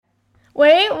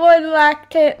We would like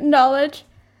to acknowledge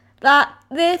that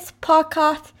this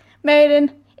podcast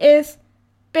meeting is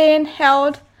being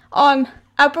held on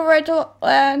Aboriginal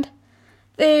land,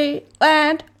 the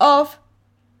land of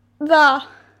the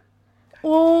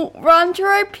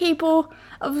Wurundjeri people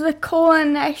of the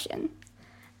Kulin Nation,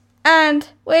 and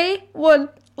we would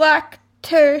like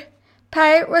to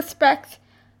pay respect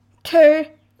to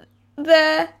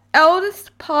the elders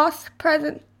past,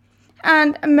 present,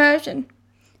 and emerging,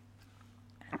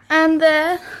 and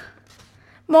their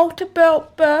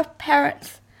multiple birth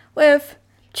parents with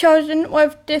children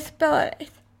with disabilities.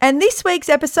 And this week's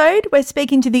episode, we're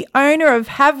speaking to the owner of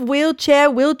Have Wheelchair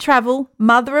Will Travel,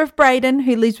 mother of Braeden,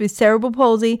 who lives with cerebral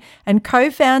palsy, and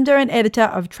co-founder and editor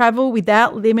of Travel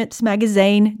Without Limits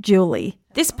magazine, Julie.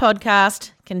 This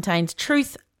podcast contains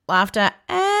truth, laughter,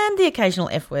 and the occasional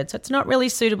F word, so it's not really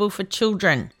suitable for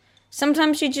children.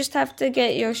 Sometimes you just have to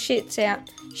get your shits out.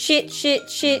 Shit, shit,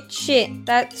 shit, shit.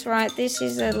 That's right, this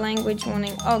is a language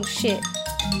warning. Oh, shit.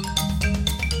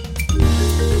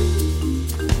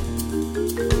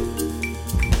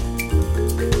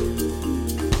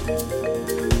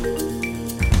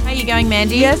 How you going,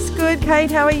 Mandy? Yes, good,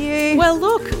 Kate. How are you? Well,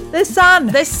 look. The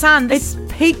sun. It's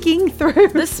peeking through.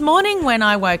 This morning when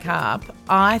I woke up,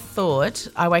 I thought,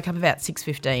 I woke up about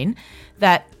 6:15,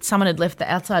 that someone had left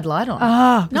the outside light on.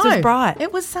 Oh, because it was bright.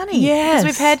 It was sunny. Yes.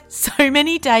 Because we've had so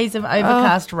many days of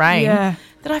overcast rain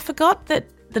that I forgot that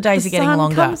the days are getting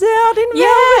longer. The sun comes out in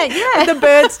Melbourne. Yeah. The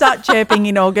birds start chirping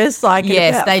in August.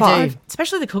 Yes, they 5. do.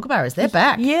 Especially the kookaburras. They're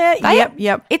back. Yeah,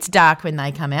 yep. It's dark when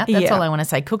they come out. That's all I want to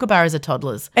say. Kookaburras are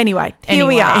toddlers. Anyway, here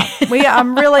we are.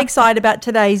 I'm really excited about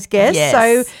today's guest. Yes.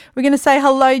 So we're going to say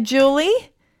hello, Julie.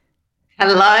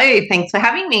 Hello, thanks for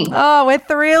having me. Oh, we're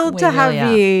thrilled to have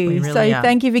you. We really are.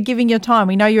 Thank you for giving your time.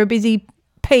 We know you're a busy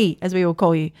P, as we will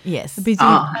call you. Yes. A busy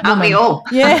Aren't we all?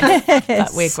 Yes.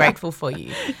 But we're grateful for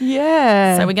you.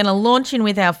 Yeah. So we're going to launch in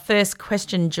with our first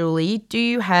question, Julie. Do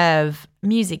you have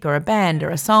music or a band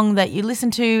or a song that you listen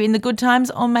to in the good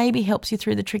times or maybe helps you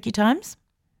through the tricky times?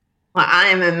 Well, I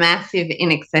am a massive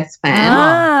In Excess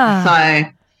fan.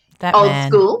 So old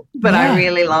school, but I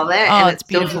really love it. Oh, and it's it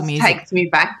still beautiful just music. takes me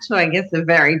back to, I guess, a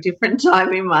very different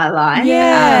time in my life.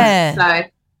 Yeah. So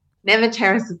Never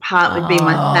Tear Us Apart would be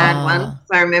my sad one.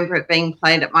 So I remember it being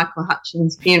played at Michael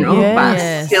Hutchins' funeral,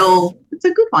 but still, it's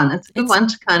a good one. It's a good one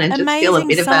to kind of just feel a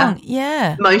bit of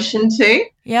a motion to.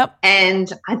 Yep.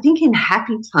 And I think in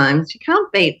Happy Times, you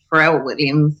can't beat Pharrell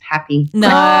Williams' Happy. No.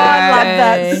 I love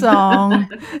that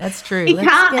song. That's true. You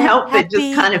can't help but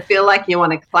just kind of feel like you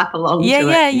want to clap along to it.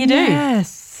 Yeah, you do.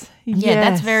 Yes. Yeah,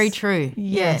 that's very true.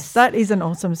 Yes. That is an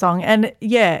awesome song. And,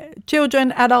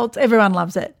 children, adults, everyone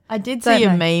loves it. I did see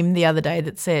a meme the other day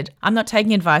that said, I'm not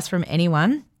taking advice from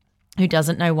anyone who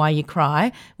doesn't know why you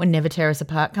cry when Never Tear Us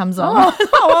Apart comes on.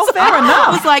 Oh, fair enough.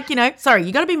 I was like, sorry,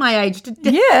 you got to be my age.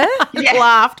 Yeah.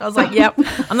 Laughed. I was like, yep,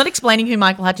 I'm not explaining who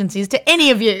Michael Hutchins is to any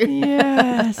of you.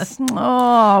 Yes.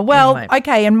 Oh, well, Anyway.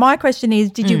 okay. And my question is,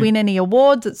 did you win any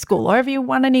awards at school or have you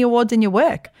won any awards in your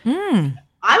work?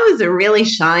 I was a really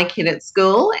shy kid at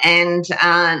school and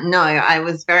no, I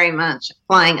was very much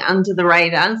flying under the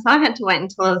radar. So I had to wait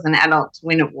until I was an adult to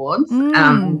win awards.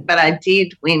 But I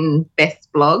did win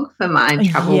Best Blog for my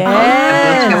travel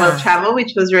blog, Travel,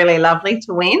 which was really lovely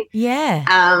to win. Yeah.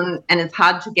 And it's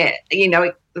hard to get,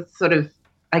 it's sort of,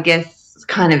 I guess,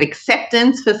 kind of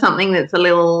acceptance for something that's a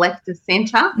little left of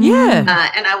centre.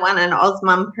 Yeah. And I won an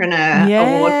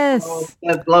Osmumpreneur Award for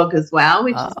the blog as well,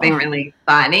 which has been really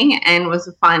exciting, and was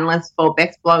a finalist for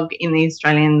Best Blog in the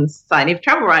Australian Society of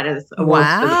Travel Writers Awards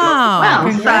for the blog as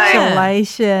well.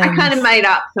 Congratulations. So I kind of made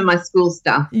up for my school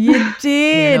stuff. You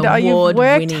did. You've worked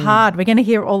Award-winning. hard. We're going to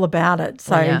hear all about it.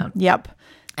 So, yep.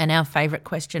 And our favourite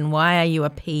question, why are you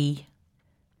a P?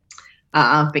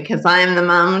 Because I am the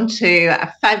mum to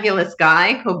a fabulous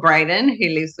guy called Braeden who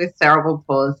lives with cerebral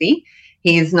palsy.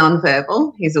 He is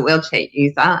non-verbal. He's a wheelchair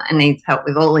user and needs help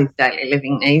with all his daily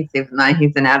living needs, even though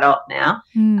he's an adult now.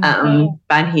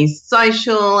 But he's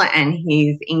social and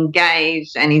he's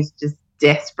engaged and he's just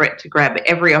desperate to grab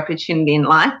every opportunity in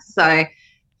life. So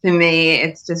for me,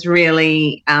 it's just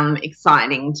really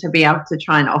exciting to be able to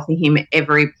try and offer him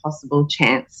every possible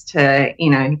chance to,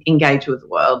 engage with the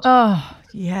world. Oh,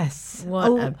 yes.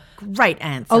 What a great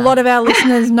answer. A lot of our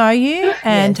listeners know you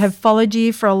and have followed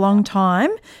you for a long time.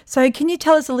 So can you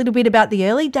tell us a little bit about the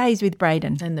early days with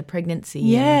Braeden? And the pregnancy.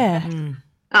 Yeah.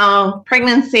 Oh,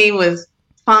 pregnancy was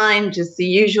fine, just the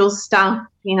usual stuff.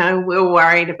 We were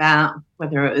worried about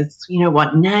whether it was,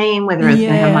 what name, whether it was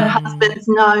going to have my husband's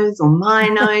nose or my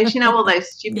nose, all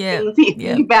those stupid things you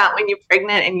think about when you're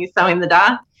pregnant and you're so in the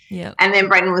dark. Yeah. And then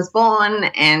Braeden was born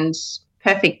and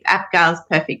perfect APGARs,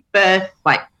 perfect birth,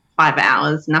 like 5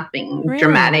 hours, nothing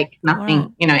dramatic,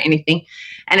 nothing, anything.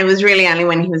 And it was really only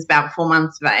when he was about 4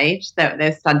 months of age that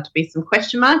there started to be some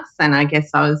question marks. And I guess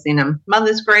I was in a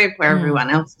mother's group where everyone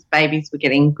else's babies were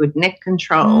getting good neck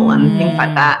control and things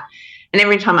like that. And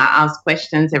every time I asked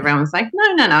questions, everyone was like,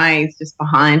 no, he's just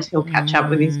behind. He'll catch up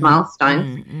with his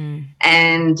milestones.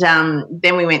 And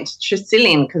then we went to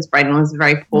Tresillian because Braeden was a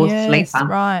very poor sleeper.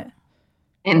 Right.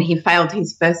 And he failed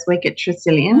his first week at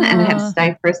Tresillian and had to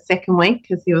stay for a second week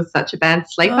because he was such a bad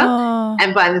sleeper.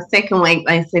 And by the second week,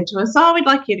 they said to us, we'd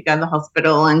like you to go to the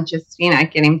hospital and just,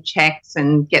 get him checked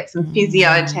and get some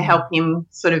physio to help him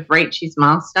sort of reach his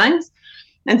milestones.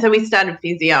 And so we started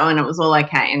physio and it was all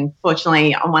okay. And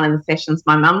fortunately, on one of the sessions,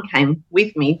 my mum came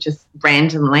with me just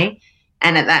randomly.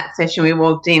 And at that session, we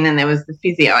walked in and there was the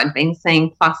physio I'd been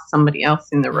seeing plus somebody else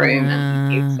in the room.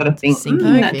 And you sort of think,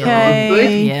 that doesn't look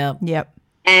good. Yep.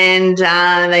 And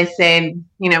they said,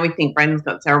 we think Braeden's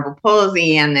got cerebral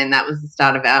palsy, and then that was the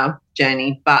start of our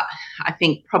journey. But I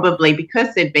think probably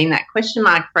because there'd been that question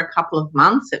mark for a couple of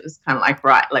months, it was kind of like,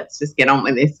 right, let's just get on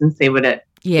with this and see what it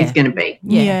is going to be.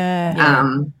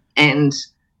 And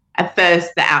at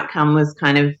first the outcome was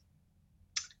kind of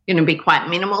going to be quite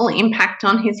minimal impact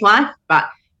on his life, but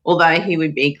although he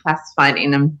would be classified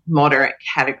in a moderate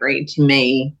category, to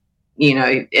me,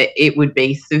 it would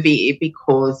be severe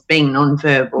because being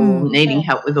nonverbal, needing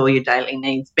help with all your daily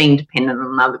needs, being dependent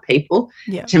on other people,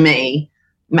 to me,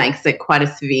 makes it quite a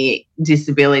severe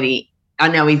disability. I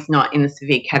know he's not in the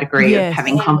severe category of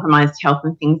having compromised health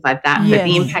and things like that, but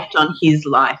the impact on his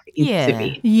life is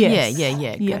severe.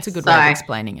 That's a good way of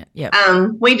explaining it.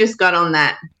 We just got on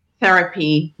that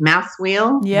therapy mouse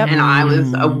wheel and I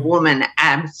was a woman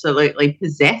absolutely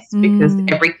possessed because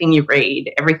everything you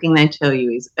read, everything they tell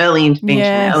you is early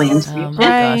intervention, early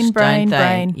intervention.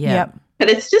 Brain. Yep. But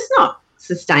it's just not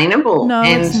sustainable. No,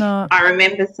 and it's not. I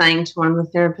remember saying to one of the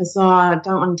therapists, I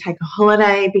don't want to take a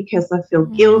holiday because I feel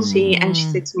guilty. And she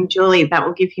said to me, Julie, that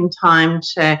will give him time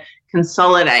to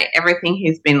consolidate everything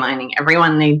he's been learning.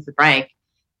 Everyone needs a break.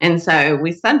 And so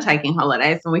we started taking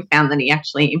holidays and we found that he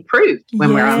actually improved when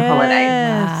we were on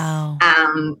holidays. Wow.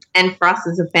 And for us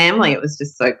as a family, it was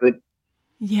just so good.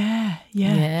 Yeah,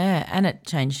 and it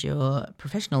changed your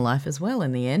professional life as well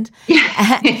in the end.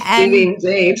 And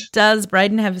indeed. Does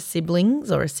Braeden have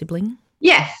siblings or a sibling?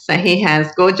 Yes, so he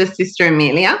has gorgeous sister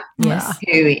Amelia, who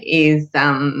is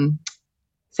 7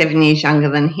 years younger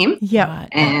than him. Yeah.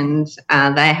 And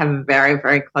they have a very,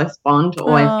 very close bond,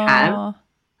 always have.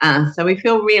 So we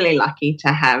feel really lucky to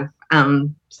have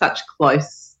such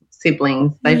close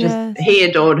siblings. He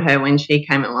adored her when she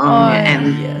came along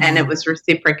and it was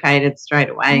reciprocated straight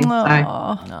away.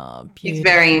 So he's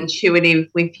very intuitive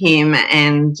with him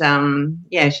and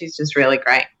she's just really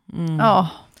great.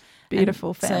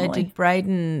 Beautiful family. So did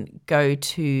Braeden go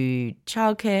to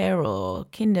childcare or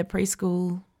kinder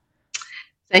preschool?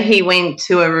 So he went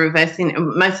to a reversing.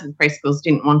 Most of the preschools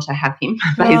didn't want to have him,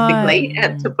 basically,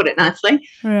 to put it nicely.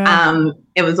 Right.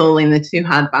 It was all in the too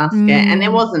hard basket, and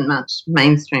there wasn't much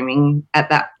mainstreaming at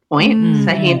that point.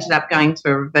 So he ended up going to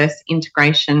a reverse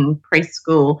integration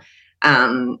preschool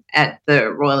at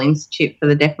the Royal Institute for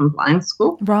the Deaf and Blind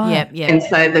School. Right. Yep. And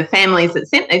so the families that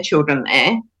sent their children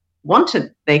there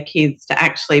wanted their kids to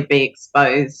actually be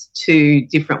exposed to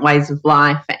different ways of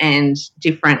life and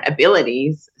different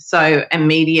abilities. So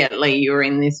immediately you're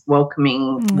in this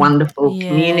welcoming, wonderful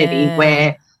community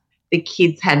where the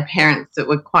kids had parents that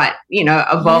were quite,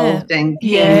 evolved and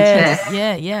keen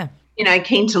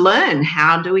to learn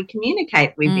how do we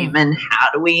communicate with him and how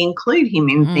do we include him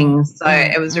in things. So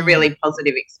it was a really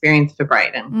positive experience for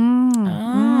Braeden.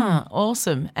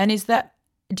 Awesome. And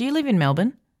do you live in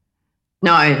Melbourne?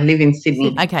 No, I live in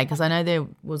Sydney. Okay, because I know there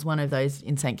was one of those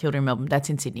in St Kilda in Melbourne. That's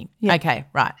in Sydney. Yep. Okay,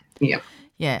 right. Yeah.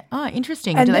 Yeah. Oh,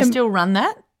 interesting. Do they still run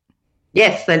that?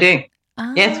 Yes, they do.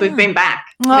 Yes, we've been back.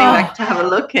 Been back to have a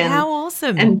look and how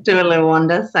awesome and do a little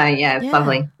wander. So it's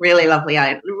lovely, really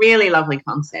lovely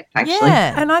concept actually.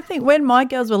 Yeah, and I think when my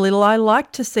girls were little, I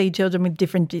liked to see children with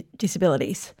different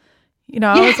disabilities.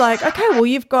 I was like, okay, well,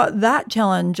 you've got that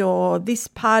challenge or this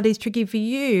part is tricky for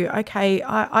you. Okay,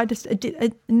 I just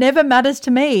it never matters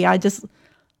to me. I just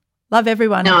love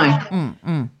everyone. No,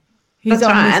 that's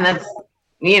right, and that's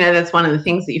one of the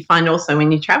things that you find also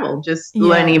when you travel, just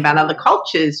learning about other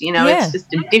cultures. It's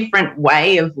just a different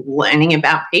way of learning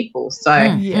about people. So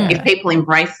if people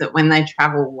embrace it when they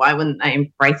travel, why wouldn't they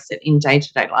embrace it in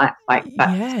day-to-day life? Like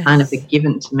that's kind of a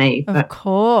given to me. Of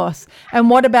course.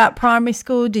 And what about primary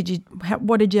school?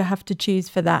 What did you have to choose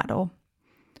for that? Or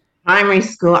primary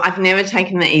school, I've never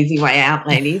taken the easy way out,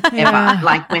 ladies, ever.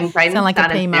 Like when Braeden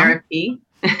started therapy.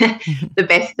 the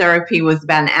best therapy was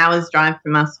about an hour's drive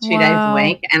from us 2 days a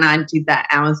week, and I did that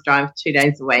hour's drive 2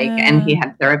 days a week, and he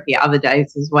had therapy other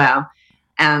days as well.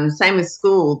 Same with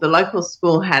school. The local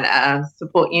school had a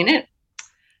support unit,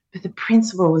 but the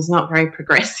principal was not very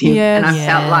progressive, and I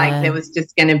felt like there was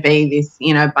just going to be this,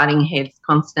 butting heads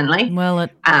constantly. Well,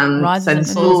 it rises and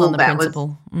falls on the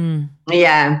principal.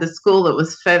 The school that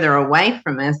was further away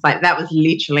from us, like that was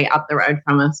literally up the road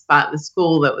from us, but the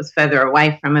school that was further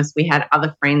away from us, we had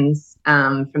other friends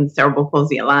from the Cerebral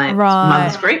Palsy Alliance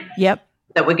Mothers Group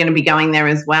that were going to be going there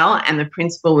as well, and the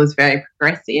principal was very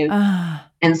progressive.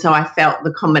 And so I felt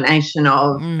the combination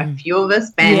of a few of us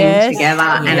banding together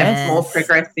and a more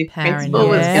progressive principal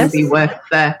was going to be worth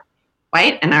the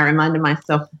wait. And I reminded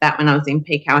myself of that when I was in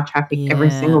peak hour traffic every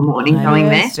single morning going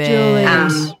there.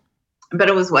 But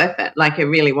it was worth it. Like, it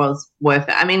really was worth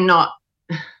it. I mean, not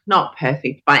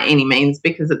perfect by any means,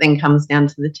 because it then comes down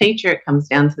to the teacher, it comes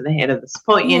down to the head of the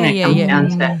support unit, it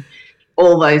comes down to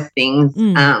all those things.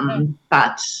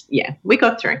 But we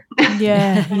got through.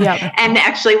 And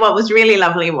actually what was really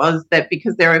lovely was that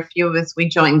because there were a few of us, we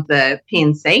joined the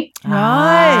PNC.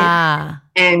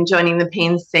 And joining the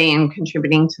PNC and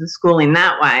contributing to the school in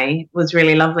that way was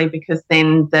really lovely, because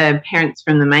then the parents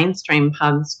from the mainstream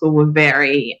part of the school were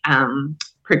very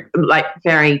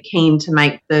very keen to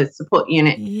make the support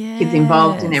unit kids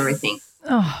involved in everything.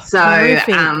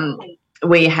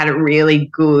 We had a really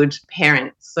good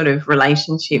parent sort of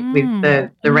relationship with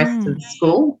the rest of the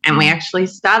school, and we actually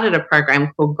started a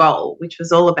program called Goal, which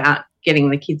was all about getting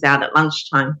the kids out at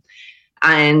lunchtime.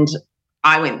 And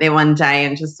I went there one day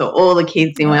and just saw all the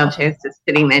kids in wheelchairs just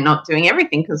sitting there not doing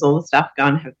everything, because all the staff go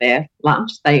and have their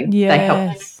lunch. They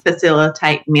help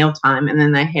facilitate mealtime and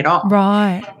then they head off.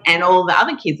 And all the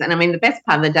other kids, and I mean the best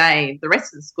part of the day, the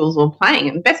rest of the schools were playing,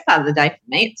 and the best part of the day for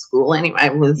me at school anyway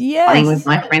was playing with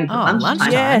my friends at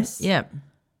lunchtime.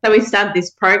 So we started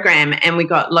this program and we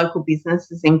got local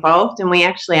businesses involved, and we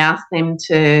actually asked them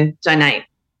to donate,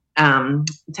 to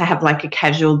have like a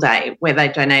casual day where they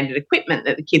donated equipment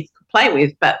that the kids could play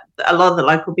with. But a lot of the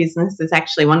local businesses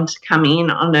actually wanted to come in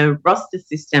on a roster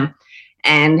system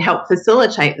and help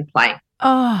facilitate the play.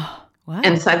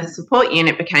 And so the support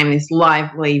unit became this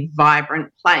lively,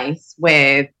 vibrant place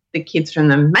where the kids from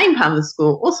the main part of the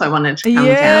school also wanted to come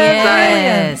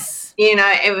down. So,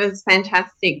 it was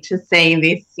fantastic to see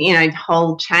this,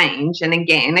 whole change. And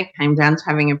again, it came down to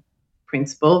having a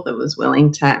principal that was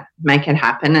willing to make it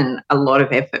happen, and a lot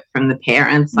of effort from the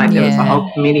parents. Like there was a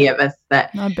whole committee of us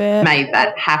that made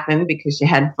that happen, because you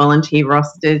had volunteer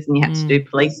rosters and you had to do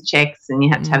police checks and you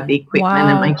had to have the equipment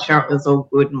and make sure it was all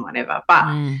good and whatever. But,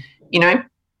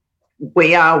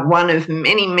 we are one of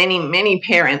many, many, many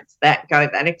parents that go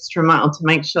that extra mile to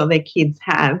make sure their kids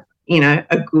have,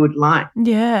 a good life. And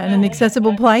an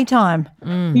accessible playtime.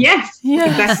 Yes,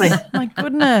 exactly. My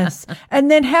goodness.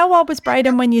 And then how old was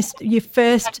Braeden when you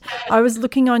first, I was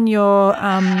looking on your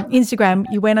Instagram,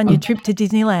 you went on your trip to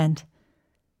Disneyland.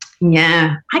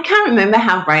 Yeah. I can't remember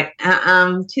how great,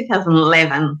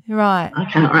 2011. Right.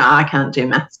 I can't do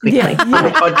maths quickly on the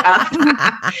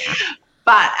podcast.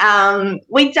 But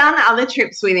we'd done other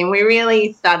trips with him. We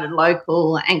really started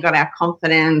local and got our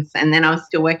confidence, and then I was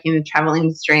still working in the travel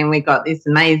industry, and we got this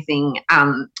amazing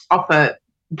offer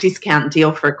discount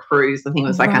deal for a cruise. I think it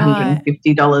was like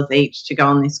 $150 each to go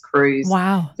on this cruise.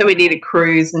 Wow. So we did a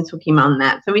cruise and took him on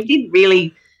that. So we did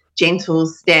really gentle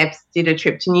steps, did a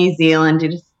trip to New Zealand,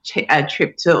 did a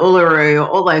trip to Uluru,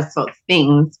 all those sorts of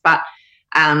things. But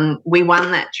we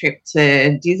won that trip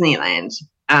to Disneyland,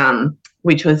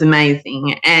 which was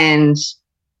amazing. And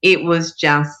it was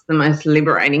just the most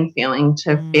liberating feeling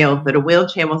to feel that a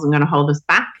wheelchair wasn't going to hold us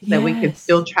back, that we could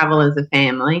still travel as a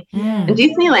family. And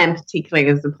Disneyland particularly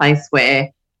is a place where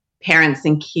parents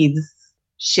and kids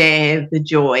share the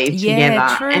joy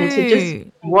together. And to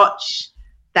just watch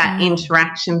that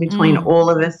interaction between all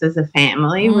of us as a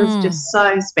family was just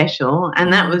so special.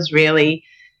 And that was really,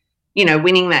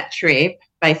 winning that trip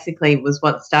basically was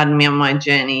what started me on my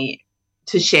journey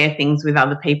to share things with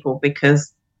other people,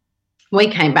 because we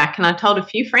came back and I told a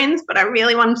few friends, but I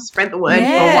really wanted to spread the word for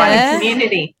a wider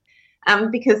community,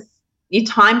 because you're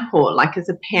time poor, like as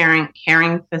a parent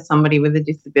caring for somebody with a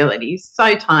disability,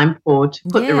 so time poor. To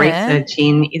put the research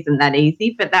in isn't that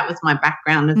easy, but that was my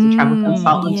background as a travel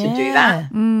consultant to do that.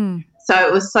 So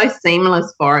it was so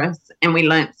seamless for us, and we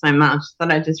learnt so much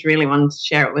that I just really wanted to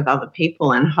share it with other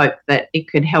people and hope that it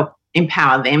could help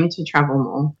empower them to travel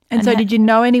more. And so did you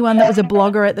know anyone that was a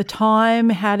blogger at the time?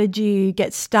 How did you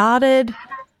get started?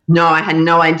 No, I had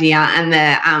no idea.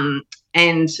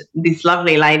 And this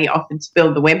lovely lady offered to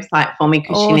build the website for me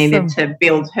because she needed to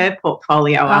build her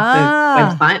portfolio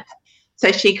up of websites.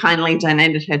 So she kindly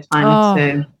donated her time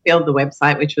to build the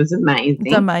website, which was amazing.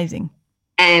 It's amazing.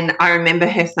 And I remember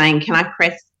her saying, can I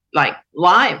press like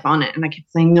live on it? And I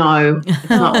kept saying, no, it's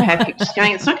not perfect. She's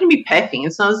going, it's not going to be perfect.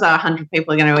 It's not as though 100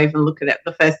 people are going to even look at it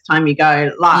the first time you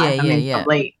go live.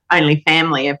 Probably only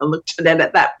family ever looked at it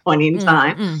at that point in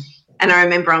time. And I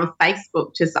remember on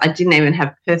Facebook, I didn't even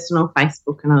have personal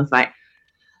Facebook, and I was like,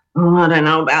 oh, I don't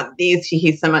know about this. You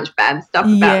hear so much bad stuff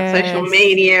about social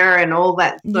media and all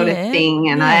that sort of thing.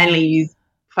 And I only used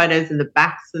photos of the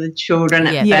backs of the children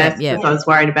at first because I was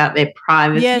worried about their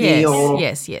privacy.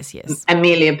 Yes.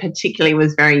 Amelia particularly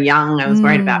was very young. I was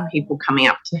worried about people coming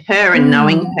up to her and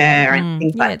knowing her and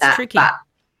things like that. Tricky. But,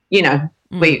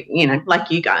 we, like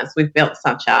you guys, we've built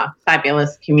such a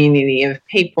fabulous community of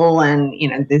people, and,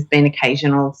 there's been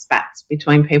occasional spats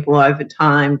between people over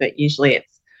time, but usually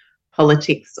it's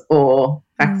politics or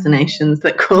vaccinations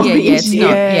that cause the issue.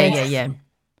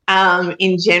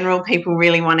 In general, people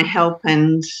really want to help,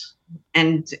 and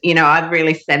I've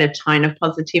really set a tone of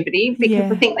positivity because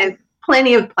I think there's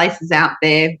plenty of places out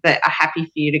there that are happy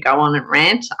for you to go on and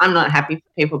rant. I'm not happy for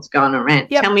people to go on and rant.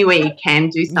 Tell me where you can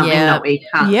do something, not where you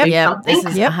can't do something.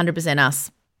 This is 100%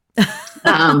 us.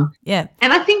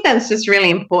 And I think that's just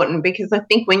really important, because I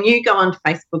think when you go on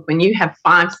Facebook, when you have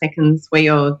 5 seconds where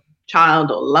your child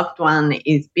or loved one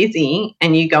is busy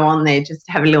and you go on there just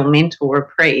to have a little mental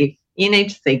reprieve, you need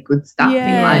to see good stuff,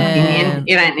 in my opinion.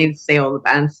 You don't need to see all the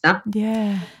bad stuff.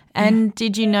 Yeah. And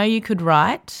did you know you could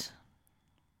write?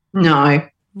 No,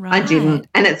 I didn't.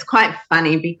 And it's quite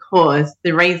funny because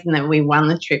the reason that we won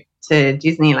the trip to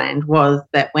Disneyland was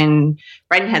that when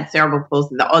Braeden had cerebral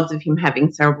palsy, the odds of him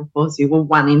having cerebral palsy were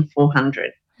 1 in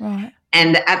 400. Right.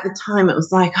 And at the time it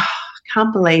was like, I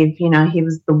can't believe, he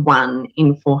was the 1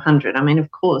 in 400. I mean,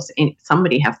 of course,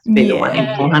 somebody has to be the 1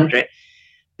 in 400.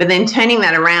 But then turning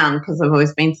that around, because I've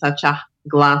always been such a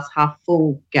glass half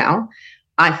full gal,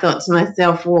 I thought to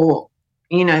myself, well,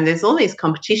 there's all these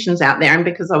competitions out there, and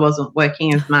because I wasn't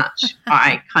working as much,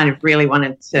 I kind of really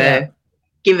wanted to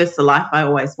give us the life I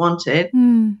always wanted.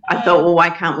 I thought, well, why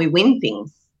can't we win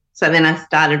things? So then I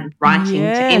started writing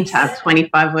to enter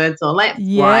 25 words or less.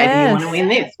 Why do you want to win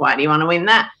this? Why do you want to win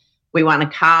that? We won a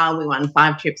car. We won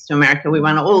 5 trips to America. We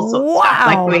won all sorts of stuff.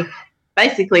 Like, we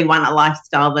basically won a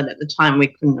lifestyle that at the time we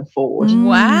couldn't afford.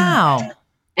 Wow.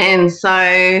 And so,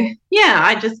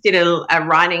 I just did a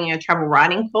travel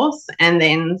writing course and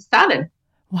then started.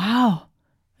 Wow.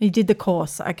 You did the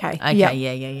course. Okay.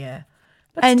 Yeah.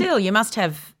 But still, you must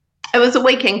have. It was a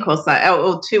weekend course,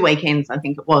 or 2 weekends, I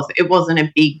think it was. It wasn't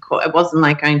a big course. It wasn't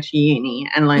like going to uni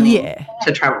and learning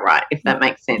to travel write, if that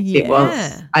makes sense. Yeah. It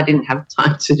was. I didn't have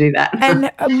time to do that.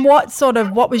 And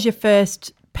what was your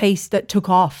first piece that took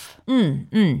off? I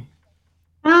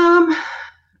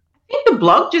think the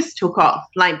blog just took off.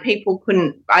 Like,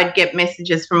 I'd get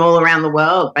messages from all around the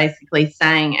world basically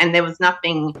saying, and there was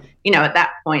nothing, at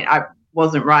that point I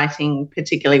wasn't writing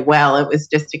particularly well. It was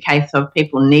just a case of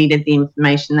people needed the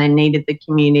information, they needed the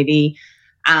community.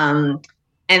 And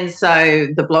so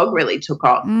the blog really took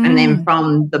off. And then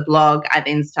from the blog, I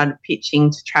then started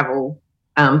pitching to travel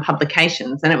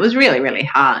publications, and it was really, really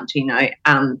hard, to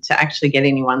actually get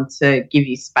anyone to give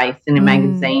you space in a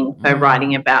magazine for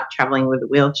writing about travelling with a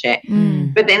wheelchair.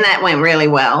 But then that went really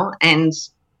well, and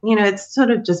it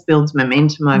sort of just builds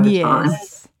momentum over time.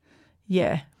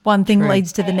 Yeah, one thing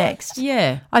leads to the next.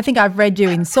 Yeah, I think I've read you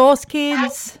in Source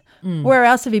Kids. Where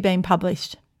else have you been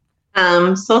published?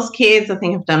 Source Kids. I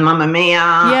think I've done Mamma Mia.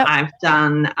 I've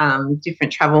done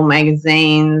different travel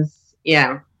magazines.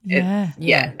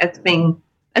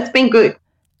 It's been good.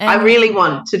 I really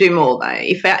want to do more, though.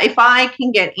 If I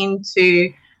can get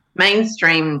into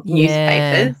mainstream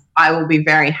newspapers, I will be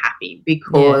very happy,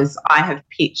 because I have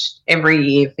pitched every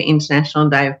year for International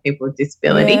Day of People with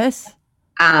Disability,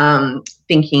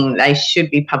 thinking they should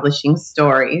be publishing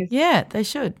stories. Yeah, they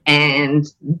should. And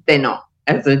they're not,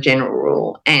 as a general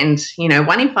rule. And,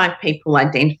 1 in 5 people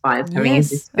identify as having a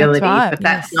disability, but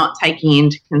that's not taking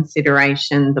into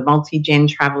consideration the multi-gen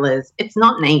travellers. It's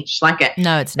not niche.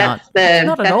 No, it's not. That's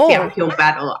not at the all. uphill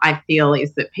battle, I feel,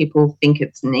 is that people think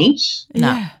it's niche.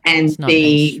 No. And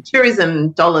the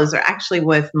tourism dollars are actually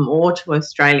worth more to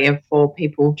Australia for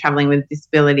people travelling with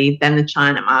disability than the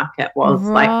China market was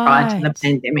prior to the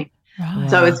pandemic. Right.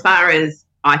 So as far as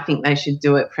I think they should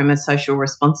do it from a social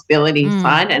responsibility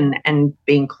side and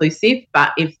be inclusive.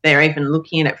 But if they're even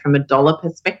looking at it from a dollar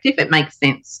perspective, it makes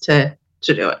sense to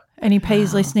do it. Any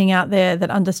P's listening out there that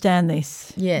understand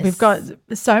this? Yes. We've got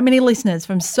so many listeners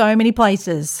from so many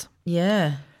places.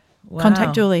 Yeah. Wow.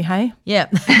 Contact Julie, hey? Yeah.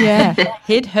 Yeah.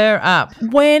 Hit her up.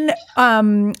 When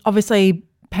obviously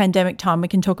pandemic time. We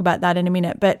can talk about that in a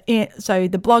minute. But so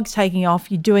the blog's taking off.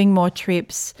 You're doing more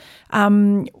trips.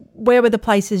 Where were the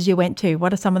places you went to?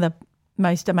 What are some of the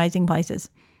most amazing places?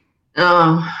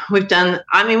 Oh, we've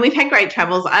had great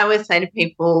travels. I always say to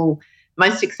people,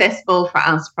 most successful for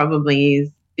us probably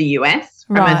is the US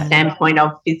from a standpoint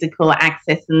of physical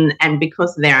access, and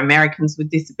because of their Americans with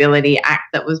Disability Act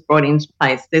that was brought into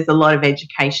place, there's a lot of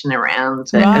education around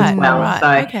it as well.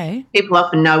 So people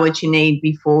often know what you need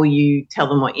before you tell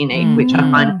them what you need, which I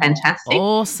find fantastic.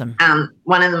 Awesome.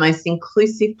 One of the most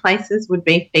inclusive places would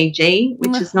be Fiji,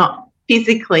 which is not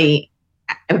physically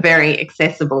very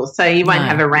accessible. So you won't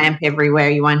have a ramp everywhere.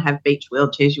 You won't have beach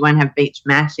wheelchairs. You won't have beach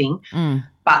matting.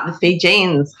 But the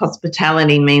Fijians'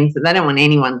 hospitality means that they don't want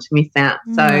anyone to miss out.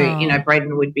 So,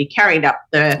 Braeden would be carried up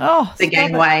the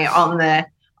gangway on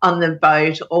the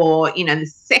boat, or, the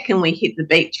second we hit the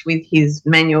beach with his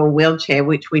manual wheelchair,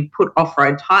 which we'd put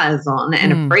off-road tyres on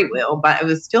and a freewheel, but it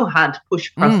was still hard to push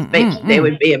across the beach. There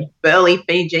would be a burly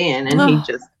Fijian and he'd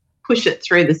just push it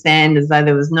through the sand as though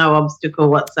there was no obstacle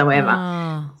whatsoever.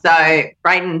 So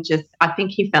Braeden I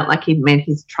think he felt like he'd met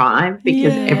his tribe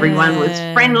because everyone was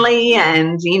friendly,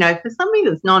 and, for somebody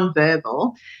that's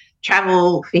non-verbal,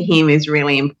 travel for him is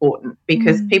really important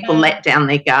because people let down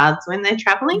their guards when they're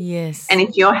traveling. Yes. And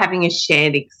if you're having a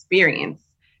shared experience,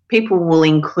 people will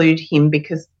include him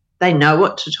because they know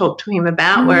what to talk to him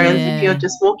about, whereas if you're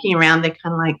just walking around, they're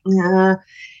kind of like, nah.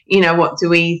 What do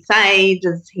we say?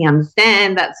 Does he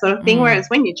understand? That sort of thing. Whereas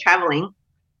when you're traveling,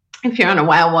 if you're on a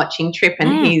whale watching trip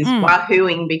and he's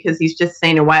wahooing because he's just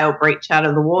seen a whale breach out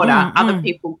of the water, other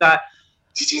people go,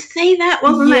 did you see that?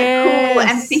 Wasn't that cool?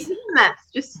 And for him, that's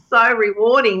just so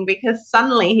rewarding because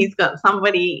suddenly he's got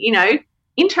somebody,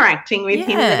 interacting with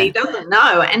him that he doesn't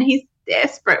know, and he's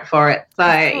desperate for it.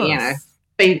 So,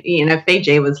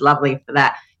 Fiji was lovely for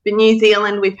that. But New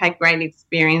Zealand, we've had great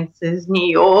experiences. New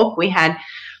York, we had,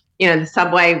 the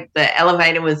subway, the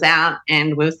elevator was out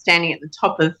and we were standing at the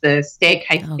top of the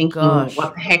staircase thinking,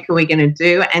 what the heck are we going to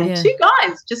do? And two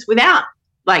guys, just without,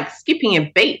 skipping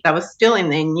a beat, they were still in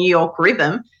their New York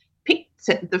rhythm,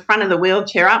 picked the front of the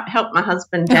wheelchair up, helped my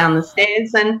husband down the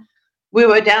stairs, and we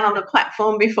were down on the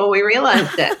platform before we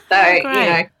realised it.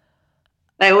 So,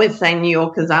 they always say New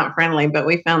Yorkers aren't friendly, but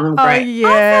we found them great. Oh,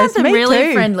 yes, I found them really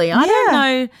too. friendly. I don't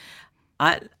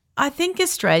know. I think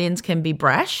Australians can be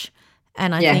brash,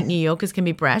 and I think New Yorkers can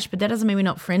be brash, but that doesn't mean we're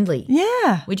not friendly.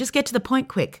 Yeah. We just get to the point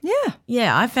quick. Yeah.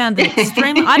 Yeah, I found that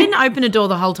extremely. I didn't open a door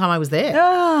the whole time I was there.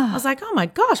 Oh. I was like, oh, my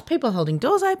gosh, people holding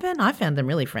doors open. I found them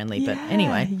really friendly, but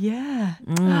anyway. Yeah.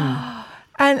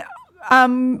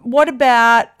 And what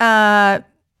about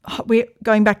we're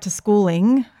going back to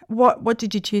schooling? What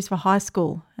did you choose for high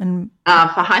school? And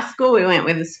for high school, we went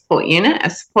with a support unit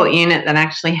that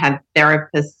actually had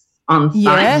therapists on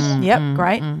site. Yep,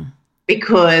 great.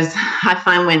 Because I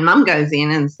find when mum goes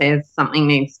in and says something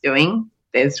needs doing,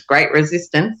 there's great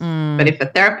resistance. But if a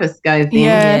therapist goes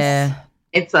in,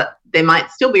 there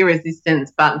might still be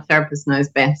resistance, but the therapist knows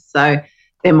best. So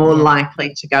they're more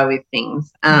likely to go with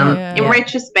things. In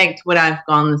retrospect, would I have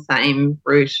gone the same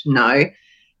route? No.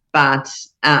 But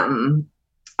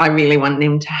I really wanted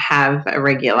him to have a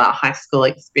regular high school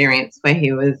experience where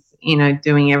he was,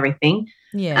 doing everything.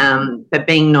 Yeah. But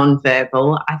being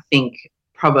nonverbal, I think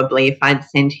probably if I'd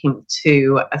sent him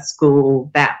to a school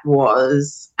that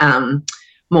was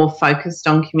more focused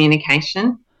on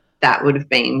communication, that would have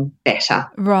been better.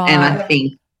 Right. And I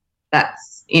think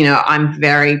that's, I'm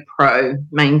very pro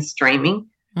mainstreaming.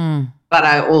 But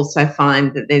I also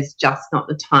find that there's just not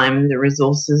the time, the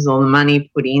resources or the money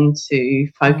put into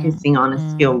focusing on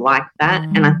a skill like that.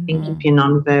 And I think if you're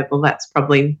nonverbal, that's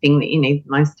probably the thing that you need the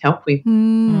most help with.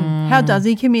 How does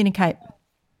he communicate?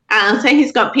 So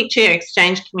he's got picture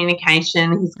exchange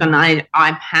communication. He's got an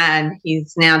iPad.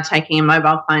 He's now taking a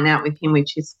mobile phone out with him,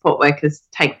 which his support workers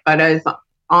take photos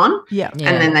on. Yeah.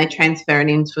 And then they transfer it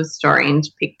into a story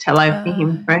into Pictello for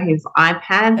him for his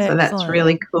iPad. So that's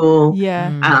really cool.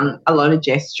 Yeah. A lot of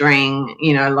gesturing,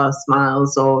 a lot of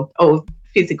smiles or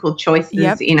physical choices.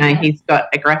 Yep. He's got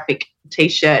a graphic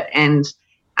T-shirt and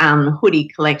hoodie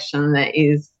collection that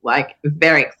is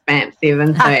very expansive,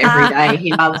 and so every day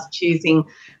he loves choosing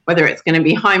whether it's going to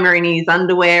be Homer in his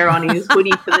underwear on his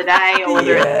hoodie for the day, or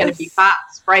whether it's going to be Bart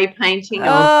spray painting or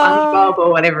SpongeBob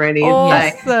or whatever it is.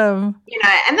 Awesome. So,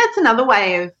 and that's another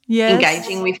way of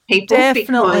engaging with people,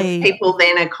 because people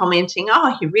then are commenting,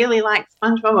 oh, you really like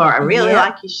SpongeBob, or I really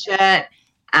like his shirt.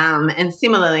 And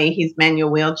similarly, his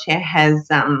manual wheelchair has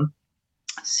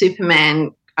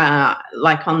Superman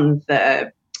on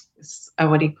the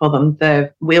what do you call them?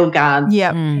 The wheel guards.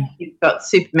 Yep. He's got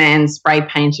Superman spray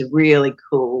painted, really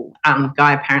cool.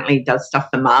 Guy apparently does stuff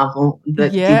for Marvel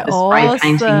that did the spray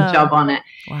painting job on it.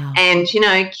 Wow. And,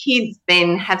 kids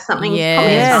then have something to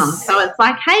Yes. comment on. So it's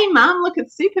like, hey, Mum, look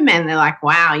at Superman. They're like,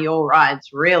 wow, you're right.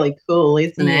 It's really cool,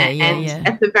 isn't it?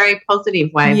 It's a very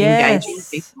positive way of engaging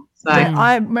people. So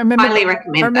I remember, highly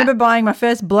recommend I remember buying my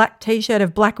first black T-shirt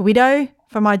of Black Widow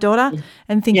for my daughter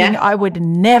and thinking I would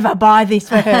never buy this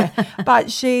for her.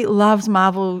 But she loves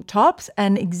Marvel tops,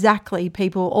 and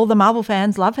all the Marvel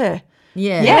fans love her.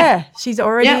 Yeah. Yeah, she's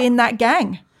already in that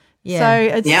gang. Yeah.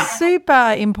 So it's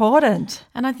super important.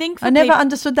 And I think I never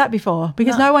understood that before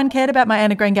because no one cared about my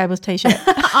Anna Green Gables T-shirt.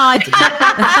 I did.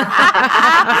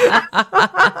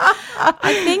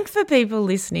 I think for people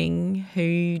listening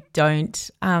who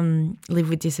don't live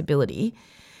with disability,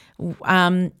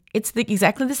 it's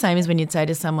exactly the same as when you'd say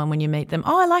to someone when you meet them,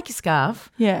 oh, I like your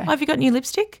scarf. Yeah. Oh, have you got new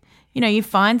lipstick? You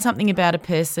find something about a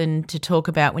person to talk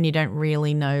about when you don't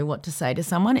really know what to say to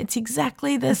someone. It's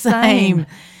exactly the same.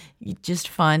 You just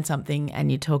find something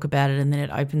and you talk about it, and then it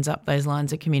opens up those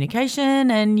lines of communication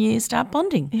and you start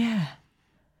bonding. Yeah.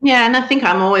 Yeah, and I think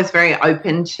I'm always very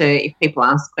open to if people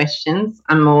ask questions.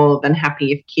 I'm more than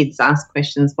happy if kids ask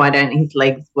questions, why don't his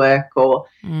legs work or,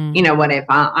 whatever.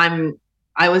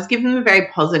 I was given a very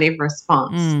positive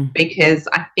response because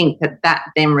I think that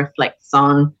then reflects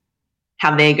on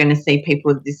how they're going to see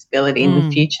people with disability in the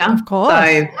future. Of course.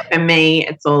 So for me,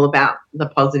 it's all about the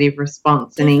positive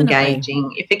response and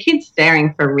engaging. If a kid's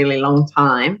staring for a really long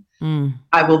time,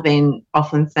 I will then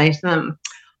often say to them,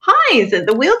 hi, is it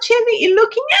the wheelchair that you're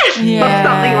looking at? Or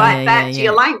something like that. Do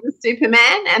you like the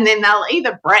Superman? And then they'll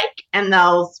either break and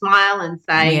they'll smile and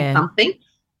say something,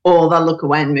 or they'll look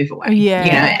away and move away.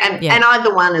 And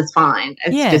either one is fine.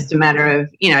 It's just a matter of,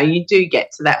 you do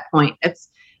get to that point. It's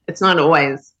not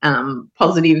always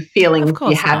positive feelings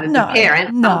you have as a parent.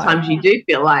 Sometimes you do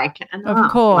feel like,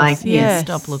 of course,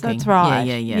 stop looking. That's right.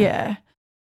 Yeah.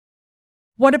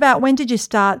 What about when did you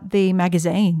start the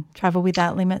magazine, Travel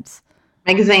Without Limits?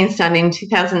 Magazine started in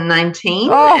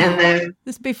 2019. And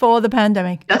just before the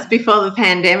pandemic. Just before the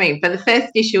pandemic. But the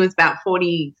first issue was about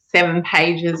 47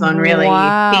 pages on really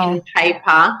thin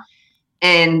paper.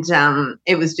 And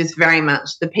it was just very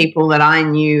much the people that I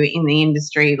knew in the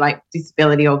industry, like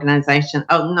disability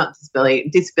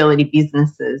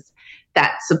businesses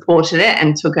that supported it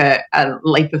and took a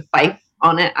leap of faith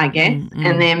on it, I guess.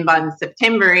 And then by the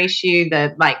September issue,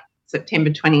 September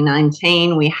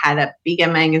 2019, we had a bigger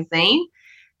magazine.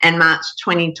 And March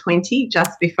 2020,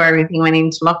 just before everything went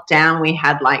into lockdown, we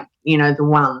had the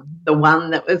one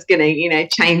that was going to,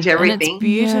 change everything. And it's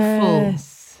beautiful.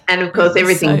 Yes. And, of course,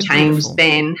 everything changed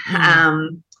then.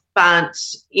 But,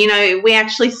 we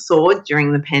actually soared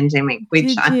during the pandemic,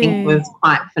 which I think was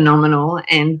quite phenomenal.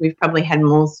 And we've probably had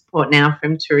more support now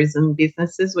from tourism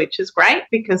businesses, which is great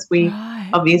because we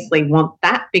obviously want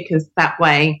that, because that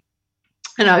way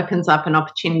it opens up an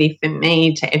opportunity for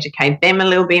me to educate them a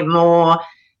little bit more.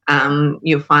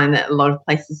 You'll find that a lot of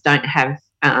places don't have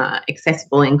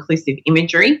accessible, inclusive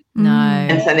imagery. No.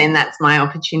 And so then that's my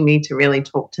opportunity to really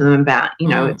talk to them about,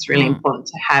 it's really important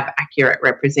to have accurate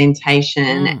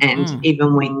representation. And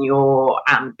even when you're,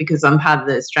 because I'm part of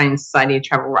the Australian Society of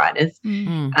Travel Writers,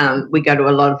 we go to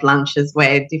a lot of lunches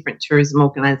where different tourism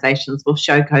organisations will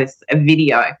showcase a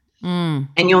video. And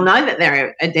you'll know that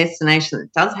they're a destination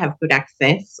that does have good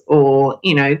access or,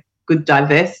 good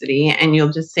diversity, and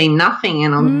you'll just see nothing.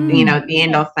 And, at the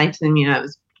end I'll say to them, it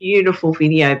was beautiful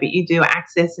video, but you do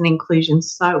access and inclusion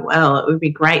so well. It would be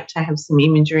great to have some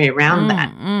imagery around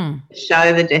that.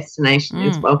 Show the destination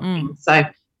is welcoming. So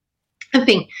I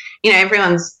think,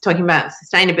 everyone's talking about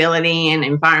sustainability and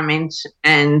environment,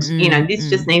 and, this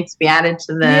just needs to be added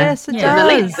to the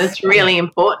list. It's really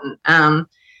important.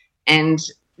 And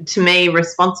to me,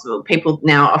 responsible people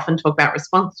now often talk about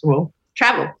responsible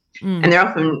travel. And they're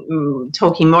often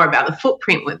talking more about the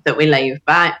footprint that we leave.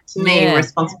 But to me,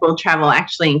 responsible travel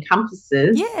actually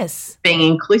encompasses being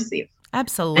inclusive,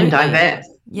 absolutely, and diverse,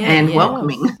 and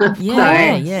welcoming.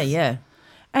 Yeah.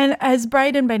 And has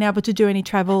Braeden been able to do any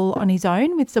travel on his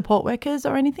own with support workers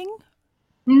or anything?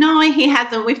 No, he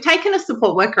hasn't. We've taken a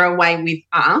support worker away with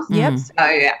us. Yep. So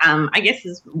I guess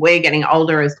as we're getting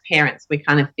older as parents, we're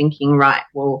kind of thinking, right,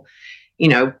 well,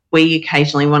 we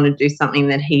occasionally want to do something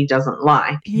that he doesn't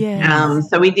like.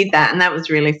 So we did that, and that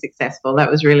was really successful. That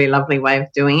was a really lovely way of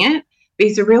doing it. But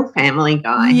he's a real family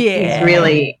guy. Yeah. He's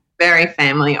really very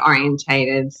family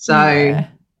orientated. So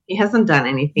he hasn't done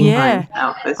anything by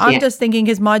himself as I'm yet. just thinking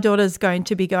because my daughter's going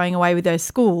to be going away with her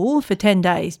school for 10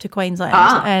 days to Queensland.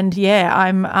 And,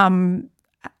 I'm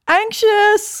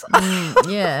anxious.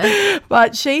 Yeah.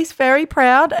 But she's very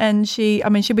proud and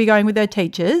she'll be going with her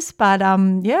teachers. But,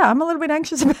 I'm a little bit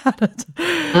anxious about it.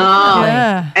 Oh,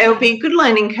 Yeah. it'll be a good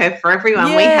learning curve for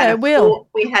everyone. Yeah, it will.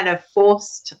 We had a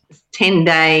forced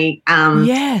 10-day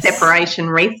Yes. separation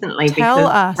recently. Tell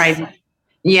us.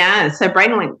 So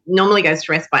Braeden normally goes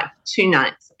to respite for 2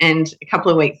 nights. And a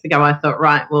couple of weeks ago, I thought,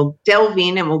 right, we'll delve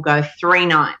in and we'll go 3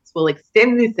 nights. We'll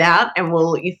extend this out and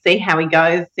you see how he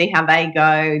goes, see how they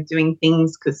go doing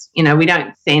things because, we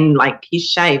don't send like his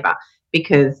shaver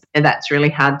because that's really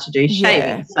hard to do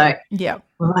shaving. So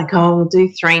we're like, we'll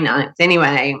do 3 nights.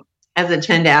 Anyway, as it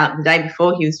turned out, the day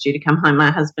before he was due to come home, my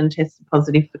husband tested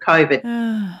positive for COVID.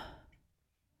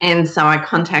 And so I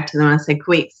contacted them. I said, can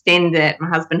we extend it? My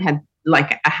husband had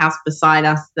like a house beside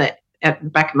us that at the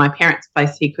back of my parents'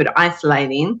 place he could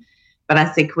isolate in. But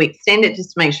I said, can we extend it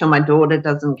just to make sure my daughter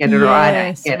doesn't get it or I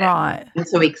don't get it? And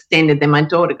so we extended, then my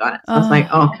daughter got it. So I was like,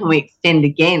 can we extend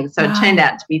again? So it turned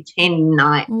out to be 10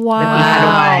 nights that we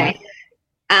had away.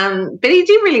 But he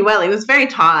did really well. He was very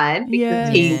tired because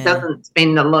he doesn't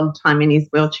spend a lot of time in his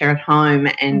wheelchair at home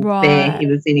and there he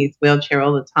was in his wheelchair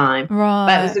all the time.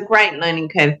 But it was a great learning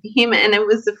curve for him and it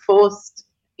was a forced,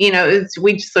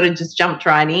 we sort of just jumped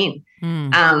right in.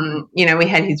 We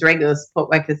had his regular support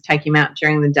workers take him out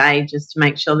during the day just to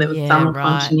make sure there was some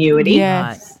continuity.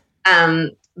 Yes.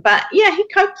 But, he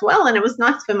coped well and it was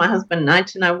nice for my husband and I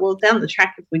to know, well, down the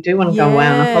track, if we do want to go away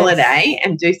on a holiday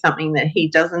and do something that he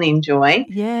doesn't enjoy,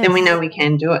 then we know we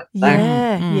can do it. So,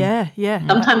 yeah.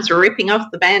 Sometimes we're ripping off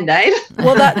the Band-Aid.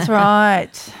 Well, that's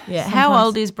right. Yeah. How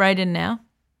old is Braeden now?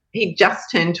 He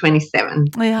just turned 27.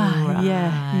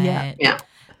 Yeah.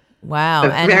 Wow.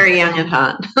 But very young at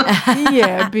heart.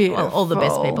 Yeah, beautiful. Well, all the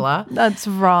best people are. That's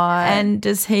right. And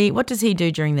what does he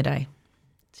do during the day?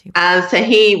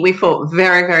 We fought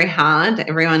very, very hard.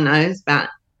 Everyone knows about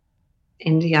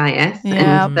NDIS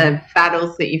and the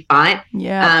battles that you fight.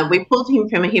 Yeah. We pulled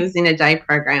him he was in a day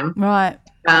program. Right.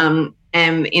 And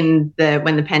when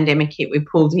the pandemic hit, we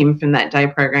pulled him from that day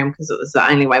program because it was the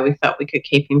only way we felt we could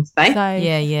keep him safe.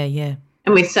 Yeah.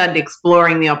 And we started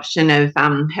exploring the option of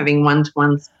having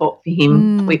one-to-one support for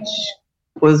him, which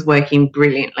was working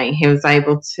brilliantly. He was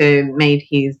able to meet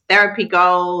his therapy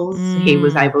goals. He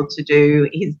was able to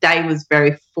his day was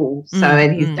very full. So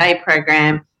at his day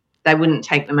program, they wouldn't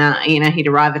take them out. He'd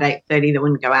arrive at 8:30. They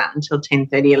wouldn't go out until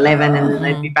 10:30, 11, and then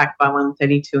they'd be back by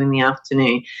 1:32 in the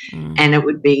afternoon. And it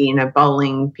would be,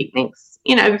 bowling, picnics,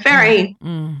 very,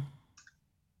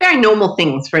 very normal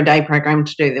things for a day program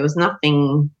to do. There was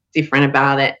nothing different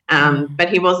about it. But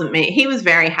he wasn't me. He was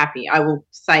very happy. I will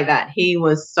say that. He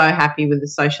was so happy with the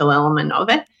social element of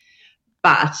it,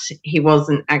 but he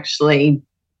wasn't actually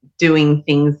doing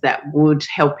things that would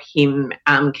help him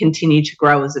continue to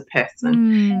grow as a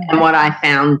person. And what I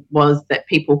found was that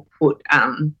people put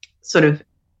sort of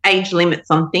age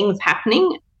limits on things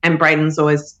happening, and Braeden's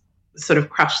always sort of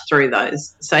crushed through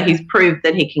those. So he's proved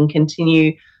that he can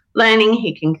continue learning,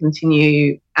 he can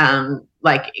continue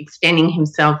extending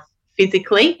himself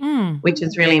physically, which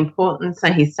is really important.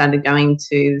 So he started going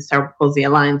to the Cerebral Palsy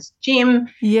Alliance gym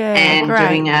and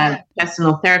doing a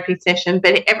personal therapy session.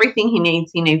 But everything he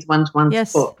needs one-to-one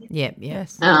support.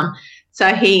 Yes.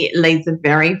 So he leads a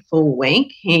very full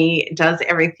week. He does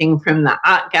everything from the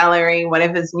art gallery,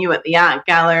 whatever's new at the art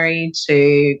gallery,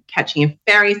 to catching a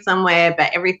ferry somewhere,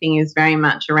 but everything is very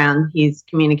much around his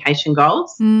communication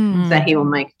goals. So he will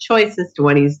make choices to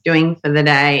what he's doing for the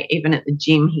day. Even at the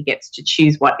gym, he gets to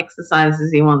choose what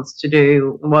exercises he wants to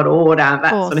do, what order, that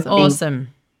sort of thing. Awesome.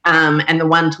 And the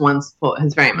one-to-one support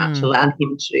has very much allowed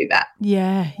him to do that.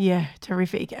 Yeah,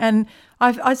 terrific. And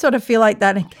I sort of feel like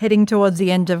that heading towards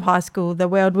the end of high school, the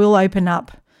world will open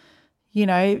up,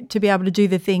 to be able to do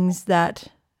the things that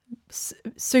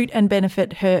suit and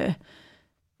benefit her.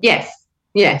 Yes.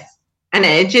 And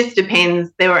it just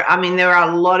depends. There are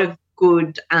a lot of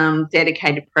good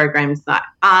dedicated programs like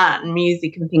art and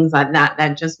music and things like that.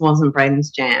 That just wasn't Braeden's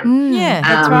jam. Yeah,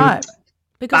 that's right.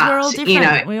 Because we're all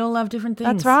different. We all love different things.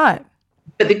 That's right.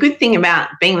 But the good thing about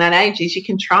being that age is you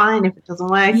can try, and if it doesn't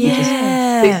work, you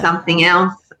just do something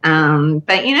else.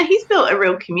 But, he's built a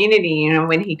real community,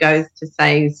 when he goes to,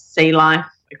 say, Sea Life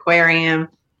Aquarium,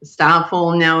 the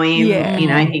Starfall know him.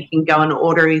 He can go and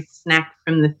order his snack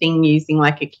from the thing using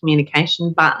like a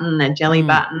communication button, a jelly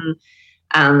button.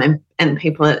 And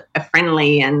people are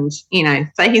friendly, and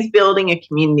so he's building a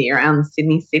community around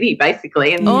Sydney City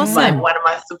basically. And awesome. Like one of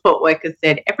my support workers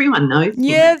said, everyone knows him.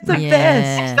 Yeah, it's the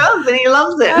best. He does, and he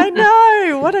loves it. I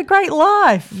know. What a great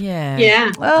life.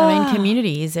 Yeah.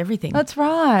 Community is everything. That's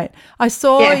right. I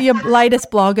saw your latest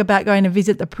blog about going to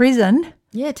visit the prison.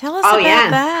 Yeah, tell us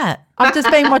about that. I've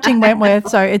just been watching Wentworth,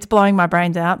 so it's blowing my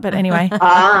brains out. But anyway.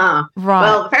 Right.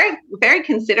 Well, very, very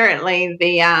considerately,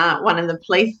 the one of the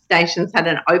police stations had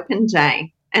an open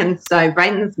day. And so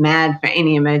Braeden's mad for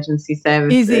any emergency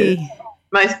services. Is he?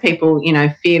 Most people,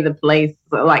 fear the police,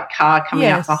 like car coming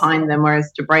up behind them,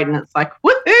 whereas to Braeden it's like,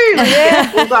 woohoo, let's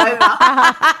get pulled over.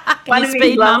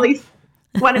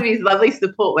 One of his lovely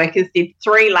support workers did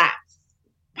 3 laps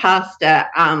past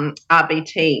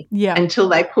RBT until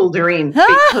they pulled her in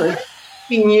because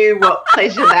he knew what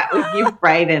pleasure that would give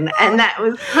Braeden. And that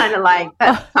was kind of like,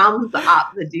 that sums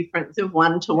up the difference of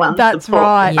one-to-one That's support.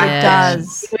 right, it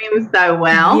does. She knew him so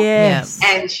well. Yes.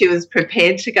 And she was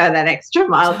prepared to go that extra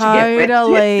mile to get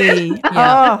Totally.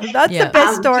 Oh, that's the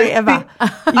best story ever.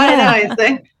 I know.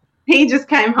 So he just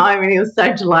came home and he was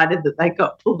so delighted that they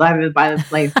got pulled over by the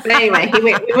police. But anyway,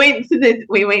 we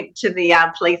went to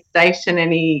the police station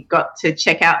and he got to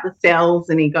check out the cells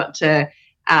and he got to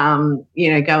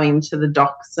go into the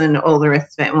docks and all the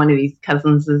rest of it. And one of his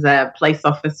cousins is a police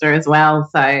officer as well,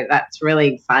 so that's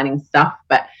really exciting stuff.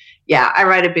 But yeah, I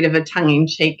wrote a bit of a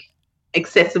tongue-in-cheek,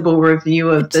 accessible review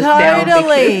of the cell.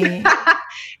 Totally.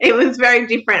 It was very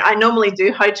different. I normally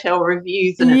do hotel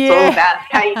reviews and it's all about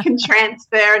how you can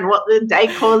transfer and what the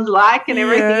decor's like and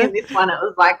everything. And this one, it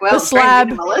was like, well, the slab,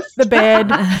 the bed.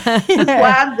 The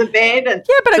slab, the bed. And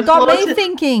but it got me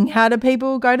thinking, how do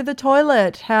people go to the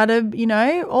toilet? How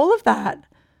to, all of that.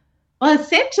 Well, I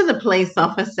said to the police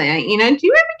officer, do you ever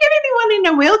get anyone in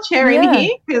a wheelchair in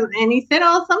here? And he said,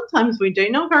 sometimes we do,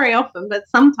 not very often, but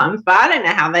sometimes. But I don't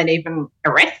know how they'd even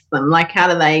arrest them. Like,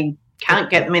 how do they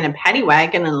can't get them in a paddy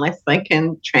wagon unless they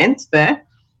can transfer?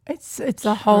 It's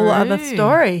a whole other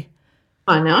story.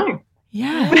 I know.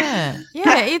 Yeah.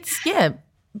 It's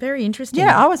very interesting.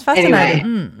 Yeah, I was fascinated.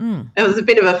 Anyway, it was a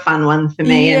bit of a fun one for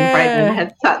me and Braeden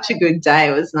had such a good day.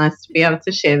 It was nice to be able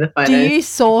to share the photos. Do you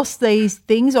source these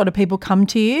things or do people come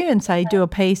to you and say, do a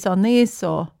piece on this,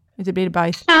 or is it a bit of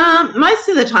both? Most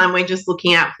of the time we're just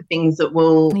looking out for things that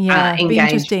will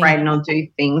engage Braeden or do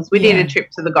things. We did a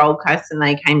trip to the Gold Coast and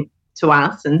they came to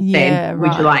us and said,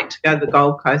 would you like to go to the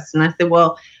Gold Coast? And I said,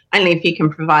 well, only if you can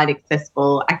provide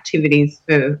accessible activities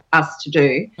for us to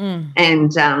do.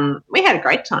 And we had a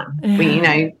great time.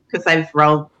 Because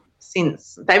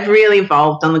they've really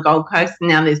evolved on the Gold Coast, and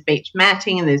now there's beach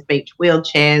matting and there's beach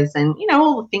wheelchairs and,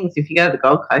 all the things. If you go to the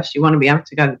Gold Coast, you want to be able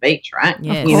to go to the beach, right?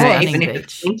 Yeah, even if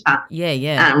it's winter.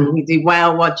 Yeah. We do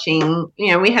whale watching.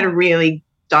 We had a really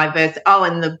diverse –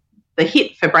 and the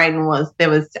hit for Braeden was there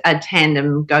was a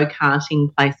tandem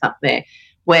go-karting place up there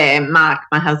where Mark,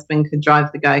 my husband, could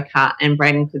drive the go-kart and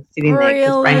Braeden could sit in there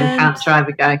because Braeden can't drive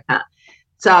a go-kart.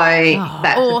 So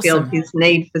that fulfilled his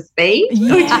need for speed, which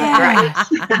is great.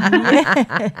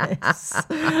 Yes.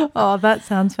 Oh, that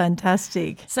sounds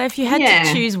fantastic. So if you had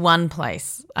to choose one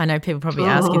place, I know people probably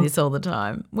ask you this all the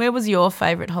time, where was your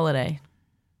favourite holiday?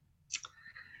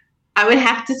 I would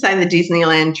have to say the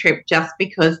Disneyland trip, just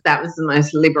because that was the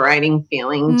most liberating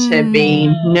feeling to be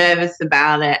nervous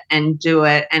about it and do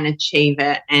it and achieve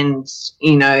it. And,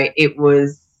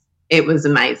 it was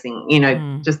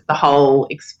amazing, just the whole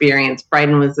experience.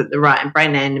 Braeden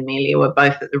and Amelia were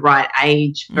both at the right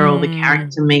age for all the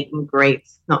character meet and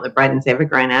greets. Not that Braden's ever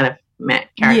grown out of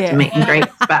character meet and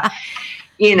greets, but,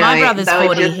 my brother's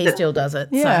 40, he still does it.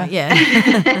 Yeah. So,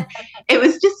 yeah. It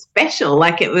was just special.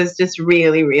 Like, it was just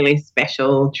really, really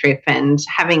special trip, and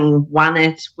having won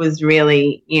it was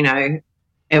really,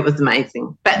 it was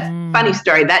amazing. But funny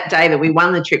story, that day that we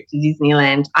won the trip to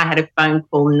Disneyland, I had a phone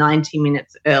call 90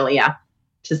 minutes earlier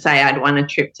to say I'd won a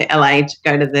trip to LA to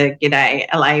go to the G'day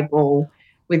LA ball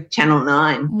with Channel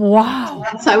 9. Wow.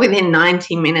 So within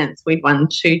 90 minutes, we'd won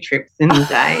 2 trips in a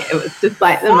day. It was just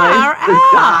like the most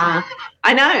bizarre.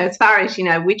 I know, as far as,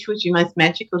 which was your most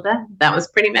magical day? That was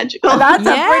pretty magical. That's a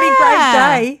pretty great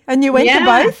day. And you went to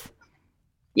both?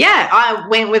 Yeah, I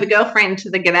went with a girlfriend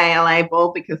to the G'day LA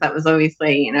ball because that was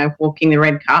obviously, walking the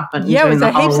red carpet. Yeah, was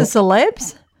there heaps of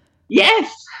celebs?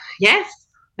 Yes,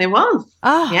 there was.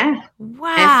 Oh, yeah.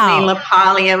 Wow. Anthony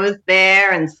LaPaglia was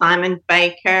there and Simon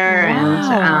Baker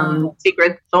and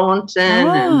Sigrid Thornton.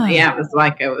 And, it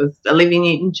was Olivia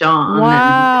Newton-John.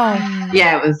 Wow. And,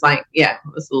 it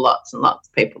was lots and lots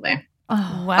of people there.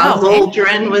 Oh, wow. Buzz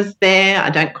Aldrin was there. I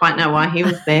don't quite know why he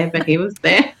was there, but he was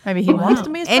there. Maybe he wants to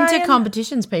be Australian. Enter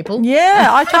competitions, people. Yeah,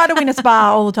 I try to win a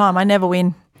spa all the time. I never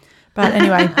win. But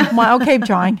anyway, I'll keep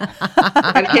trying.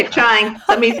 I'll keep trying.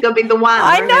 Somebody's got to be the one.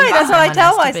 I know, that's what I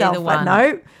tell has to be myself. the But one.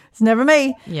 no, it's never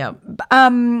me. Yep.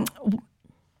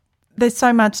 There's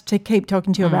so much to keep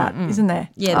talking to you about, isn't there?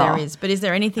 Yeah, there is. But is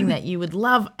there anything that you would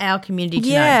love our community to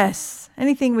know? Yes.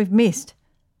 Anything we've missed?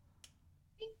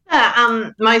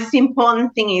 Most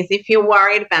important thing is if you're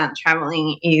worried about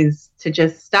traveling is to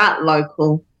just start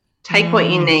local, take what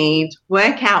you need,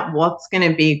 work out what's going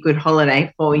to be a good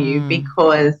holiday for you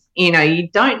because, you know, you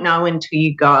don't know until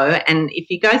you go. And if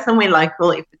you go somewhere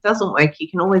local, if it doesn't work, you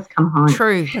can always come home.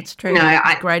 True. That's true. You know,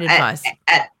 great advice.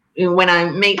 When I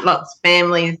meet lots of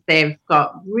families, they've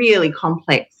got really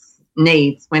complex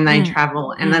needs when they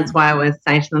travel, and that's why I always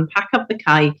say to them, pack up the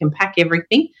car, you can pack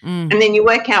everything, and then you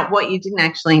work out what you didn't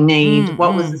actually need,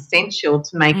 what was essential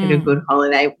to make it a good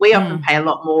holiday. We often pay a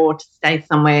lot more to stay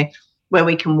somewhere where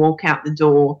we can walk out the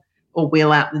door or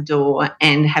wheel out the door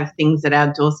and have things at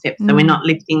our doorstep, so we're not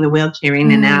lifting the wheelchair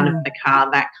in and out of the car,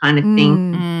 that kind of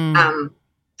thing.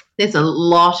 There's a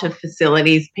lot of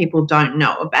facilities people don't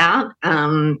know about.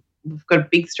 We've got a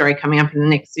big story coming up in the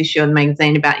next issue of the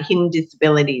magazine about hidden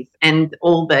disabilities and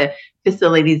all the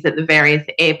facilities at the various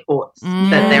airports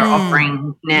that they're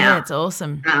offering now. Yeah, it's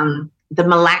awesome. The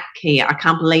Malak key, I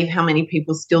can't believe how many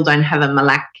people still don't have a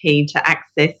Malak key to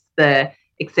access the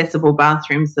accessible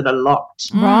bathrooms that are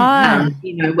locked. Right.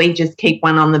 You know, we just keep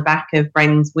one on the back of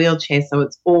Braeden's wheelchair, so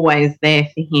it's always there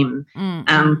for him.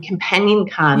 Companion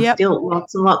cards, still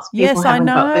lots and lots of people haven't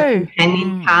got the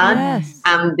companion card. Yes.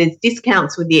 There's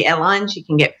discounts with the airlines. You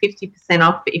can get 50%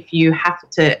 off if you have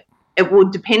to. It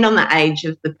would depend on the age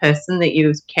of the person that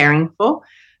you're caring for.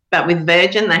 But with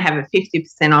Virgin, they have a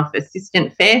 50% off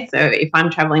assistant fare. So if I'm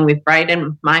travelling with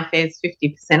Braeden, my fare is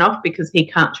 50% off because he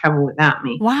can't travel without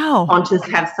me. Wow. Qantas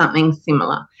have something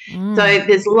similar. So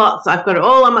there's lots. I've got it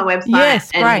all on my website.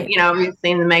 Yes, and, great. you know, obviously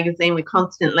in the magazine, we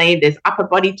constantly, there's upper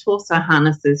body torso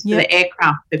harnesses for the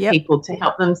aircraft for people to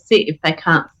help them sit if they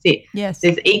can't sit. Yes.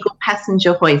 There's Eagle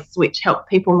passenger hoists, which help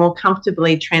people more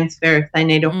comfortably transfer if they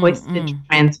need a hoist to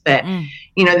transfer.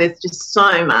 You know, there's just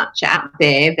so much out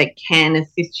there that can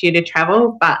assist you to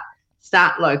travel, but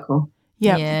start local.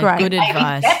 Yeah, great. Good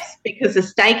advice. Steps, because a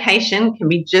staycation can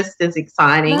be just as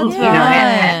exciting, That's you know,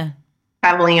 as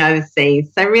traveling overseas.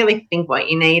 So really think what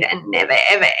you need and never,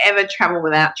 ever, ever travel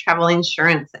without travel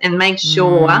insurance, and make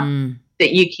sure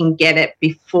that you can get it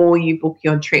before you book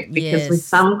your trip, because with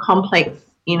some complex,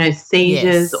 you know,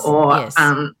 seizures or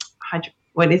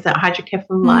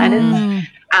hydrocephalitis,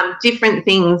 different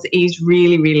things, is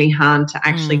really, really hard to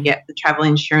actually get the travel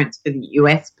insurance for the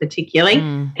US particularly.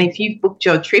 And if you've booked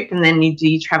your trip and then you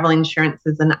do travel insurance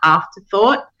as an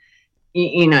afterthought,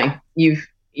 you know, you're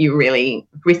really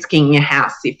risking your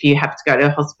house if you have to go to a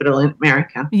hospital in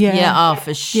America.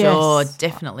 For sure.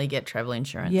 Definitely get travel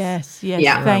insurance. Yes. Thank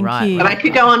you. But I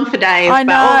could go on for days, but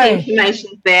all the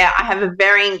information's there. I have a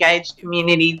very engaged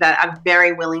community that are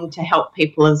very willing to help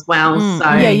people as well.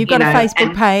 So you've got a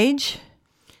Facebook page.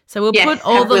 So we'll put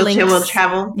all the links in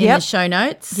the show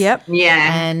notes. Yeah.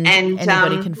 And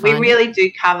anybody can find we really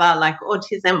do cover like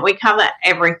autism. We cover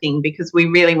everything because we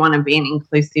really want to be an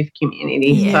inclusive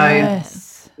community. Yes. So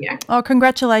yeah. Oh,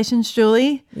 congratulations,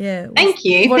 Julie. Yeah. Thank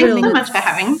you. Thanks so much for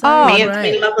having me. It's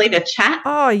been lovely to chat.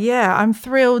 Oh, yeah. I'm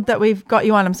thrilled that we've got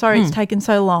you on. I'm sorry it's taken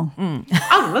so long.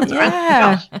 Oh, that's right.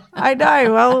 Gosh. I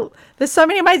know. Well, there's so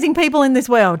many amazing people in this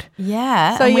world.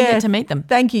 Yeah. So and we get to meet them.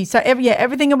 Thank you. So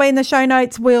everything will be in the show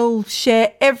notes. We'll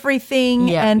share everything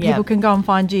and people can go and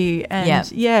find you.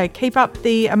 And keep up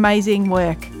the amazing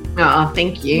work. Oh,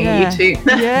 thank you. Yeah. You too.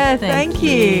 Yeah, thank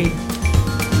you.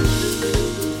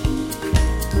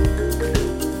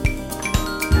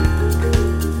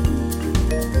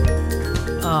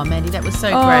 Oh, Mandy, that was so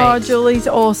great. Oh, Julie's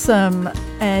awesome.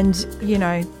 And, you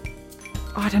know,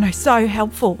 I don't know, so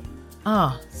helpful.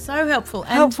 Oh, so helpful.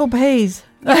 And helpful peas.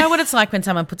 You know what it's like when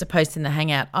someone puts a post in the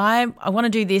Hangout? I want to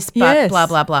do this, but blah,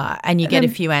 blah, blah. And you get a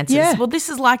few answers. Yeah. Well, this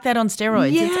is like that on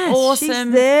steroids. Yes, it's awesome.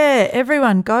 She's there.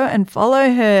 Everyone go and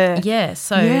follow her. Yeah.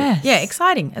 So,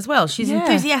 exciting as well. She's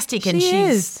enthusiastic and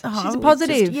she's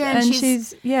positive. And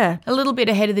she's a little bit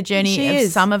ahead of the journey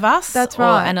of some of us. That's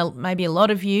right. And maybe a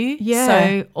lot of you. Yeah.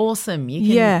 So awesome.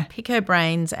 You can pick her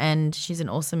brains, and she's an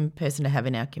awesome person to have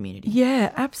in our community.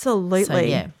 Yeah, absolutely.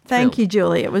 So, Thank you,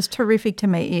 Julie. It was terrific to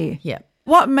meet you. Yeah.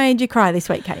 What made you cry this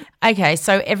week, Kate? Okay,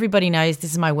 so everybody knows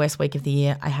this is my worst week of the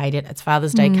year. I hate it. It's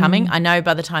Father's Day coming. I know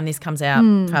by the time this comes out,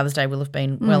 Father's Day will have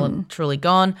been well and truly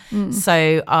gone.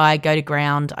 So I go to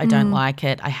ground. I don't like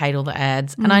it. I hate all the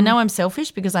ads. And I know I'm selfish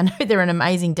because I know there are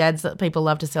amazing dads that people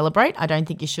love to celebrate. I don't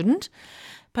think you shouldn't.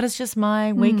 But it's just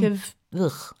my week of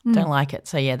don't like it.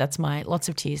 So, that's my lots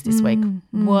of tears this week.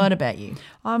 What about you?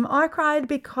 I cried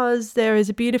because there is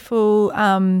a beautiful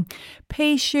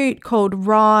pea shoot called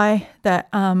Rye that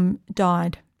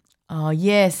died. Oh,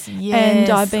 yes. And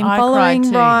I've been I following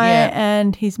cried too, Rye yeah.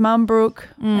 and his mum, Brooke,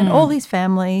 and all his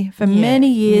family for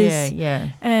many years.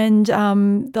 Yeah. And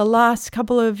the last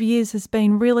couple of years has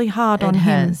been really hard on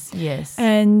him. Yes.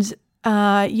 And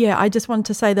I just want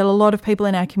to say that a lot of people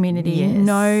in our community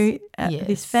know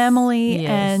this family,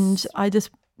 and I just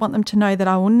want them to know that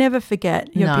I will never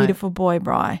forget your beautiful boy,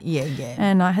 Bri. Yeah.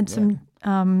 And I had some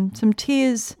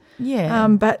tears. Yeah.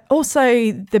 But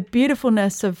also the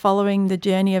beautifulness of following the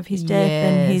journey of his death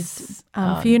and his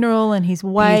funeral and his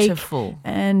wake. Beautiful.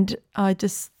 And I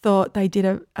just thought they did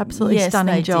an absolutely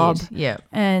stunning job. Did. Yeah.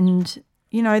 And,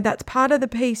 that's part of the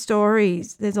P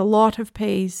stories. There's a lot of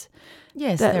Ps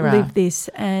that live this.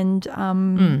 And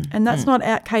that's not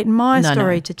our Kate and my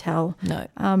story to tell. No.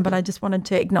 But I just wanted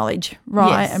to acknowledge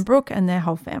Rye and Brooke and their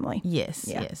whole family.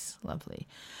 Yes. Lovely.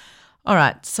 All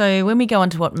right, so when we go on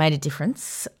to what made a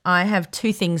difference, I have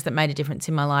 2 things that made a difference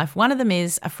in my life. One of them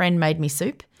is a friend made me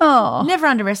soup. Oh. Never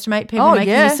underestimate people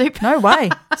making you soup. No way.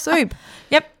 Soup.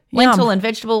 Yep. Lentil and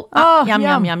vegetable.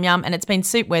 Yum. And it's been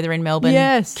soup weather in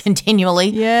Melbourne continually.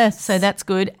 Yes. So that's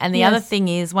good. And the other thing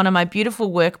is one of my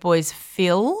beautiful work boys,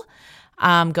 Phil,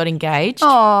 got engaged.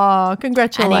 Oh,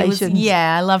 congratulations.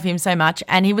 I love him so much.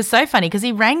 And he was so funny because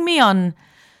he rang me on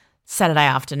Saturday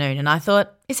afternoon and I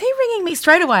thought, is he ringing me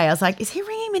straight away? I was like, is he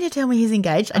ringing me to tell me he's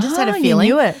engaged? I just had a feeling.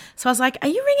 You knew it. So I was like, are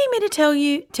you ringing me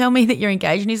to tell me that you're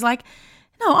engaged? And he's like,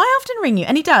 no, I often ring you.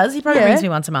 And he does. He probably rings me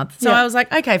once a month. So I was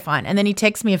like, okay, fine. And then he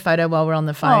texts me a photo while we're on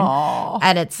the phone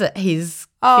and it's his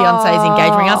fiance's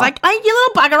engagement ring. I was like, hey, you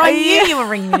little bugger, I knew you were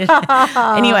ringing me.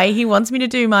 Anyway, he wants me to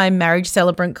do my marriage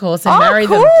celebrant course and marry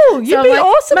them. Cool. You'd be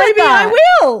awesome at that. Maybe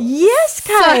I will. Yes,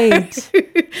 Kate. So,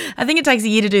 I think it takes a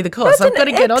year to do the course. That's I've got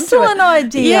to get onto it. Excellent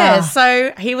idea. Yeah,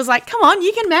 so he was like, come on,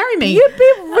 you can marry me. You'd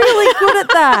be really good at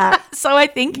that. So I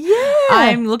think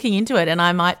I'm looking into it and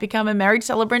I might become a marriage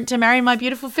celebrant to marry my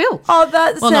beautiful Phil. Oh,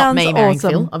 that sounds awesome. Well, not me marrying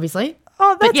Phil, obviously.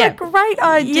 Oh, that's a great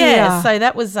idea. Yeah, so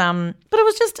that was, but it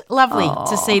was just lovely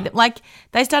to see that, like,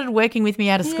 they started working with me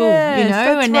out of school,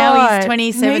 and now he's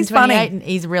 27, he's 28, funny. and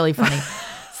he's really funny.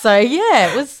 So,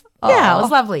 it was, it was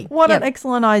lovely. What an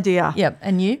excellent idea. Yep,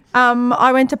 and you?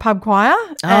 I went to pub choir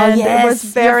and it was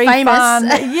very fun.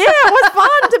 Yeah, it was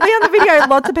fun to be on the video.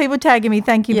 Lots of people tagging me.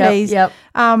 Thank you, please. Yep.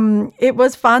 It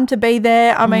was fun to be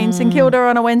there. I mean, St Kilda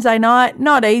on a Wednesday night,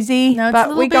 not easy,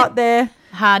 but we got there.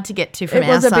 Hard to get to from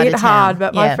our side of town. It was a bit hard,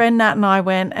 but my Yeah. friend Nat and I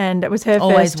went and it was her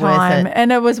Always first worth time it. and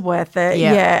it was worth it.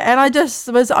 Yeah. Yeah. And I just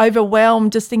was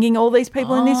overwhelmed just thinking all these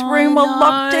people in this room were no.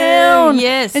 locked down.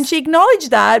 Yes. And she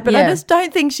acknowledged that, but I Yeah. just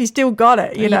don't think she still got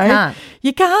it, you know. can't.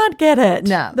 You can't get it.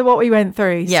 No. What we went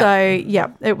through. Yeah. So,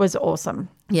 it was awesome.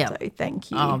 Yeah. So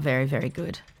thank you. Oh, very, very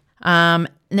good.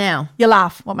 Now, You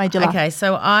laugh. What made you laugh? okay,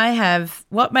 so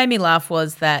what made me laugh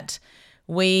was that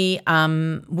Woody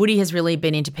has really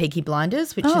been into Peaky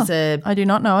Blinders, which is I do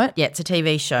not know it. it's a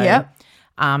TV show. Yep.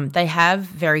 They have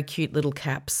very cute little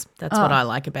caps. That's what I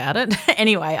like about it.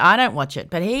 Anyway, I don't watch it,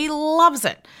 but he loves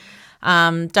it.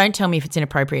 Don't tell me if it's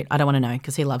inappropriate. I don't want to know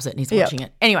because he loves it and he's watching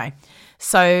it. Anyway,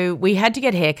 so we had to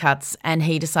get haircuts and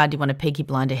he decided he wanted a Peaky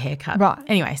Blinder haircut. Right.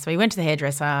 Anyway, so we went to the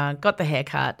hairdresser, got the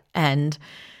haircut, and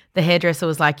the hairdresser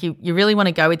was like, you really want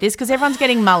to go with this? Because everyone's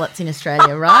getting mullets in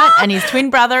Australia, right? And his twin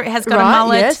brother has got a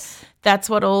mullet. Yes. That's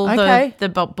what all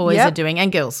the boys are doing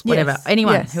and girls, whatever. Yes,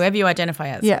 Anyone, yes. whoever you identify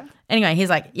as. Yeah. Anyway, he's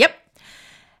like, yep.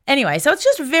 Anyway, so it's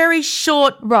just very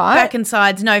short Right. back and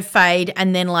sides, no fade,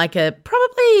 and then like a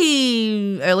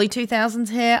probably early 2000s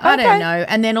hair. I don't know.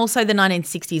 And then also the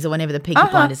 1960s or whenever the Peaky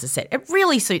Blinders are set. It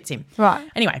really suits him. Right.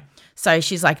 Anyway, so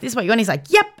she's like, this is what you want? He's like,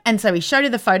 yep. And so he showed her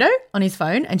the photo on his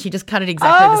phone and she just cut it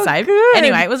exactly the same. Good.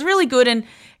 Anyway, it was really good. And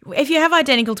if you have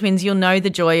identical twins, you'll know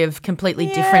the joy of completely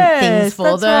different things for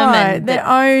that's them. Right. And their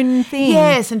own thing.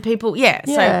 Yes, and people, Yeah.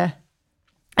 So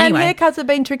anyway, and haircuts have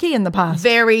been tricky in the past.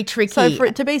 very tricky. So for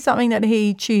it to be something that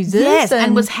he chooses Yes,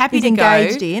 and was happy he's to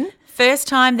engaged go. in. First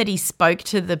time that he spoke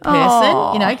to the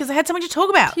person, because they had something to talk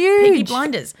about. Huge. Peaky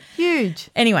Blinders. Huge.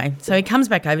 Anyway, so he comes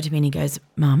back over to me and he goes,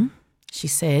 Mum, she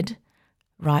said,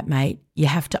 right, mate, you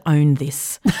have to own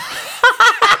this. And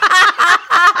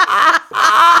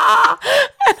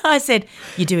I said,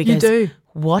 you do? He goes, do.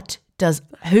 What does,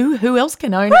 who else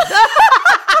can own it?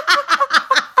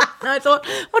 And I thought,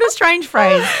 what a strange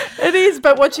phrase. It is,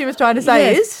 but what she was trying to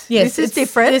say is this is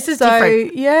different. This is so,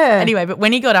 different. Yeah. Anyway, but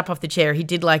when he got up off the chair, he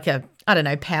did like a, I don't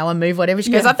know, power move, whatever.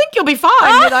 She goes, I think you'll be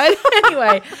fine,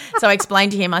 Anyway, so I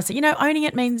explained to him, I said, owning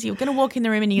it means you're going to walk in the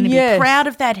room and you're going to be proud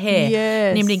of that hair. Yes.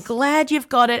 And you're going to be glad you've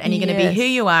got it and you're going to be who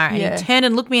you are. And he turned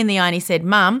and looked me in the eye and he said,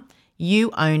 Mum,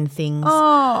 you own things.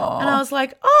 Oh. And I was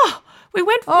like, oh, We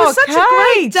went for such a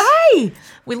great day.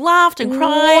 We laughed and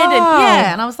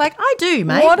cried and I was like, I do,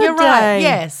 mate. What a You're right. day.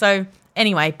 Yeah. So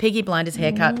anyway, Peaky Blinders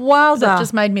haircut. Wowza. That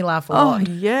just made me laugh a lot.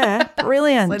 Oh, yeah.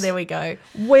 Brilliant. So there we go.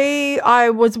 I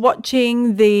was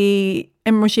watching the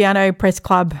Emusciano Press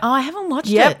Club. Oh, I haven't watched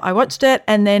Yep, it. I watched it,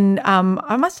 and then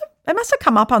it must have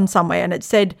come up on somewhere, and it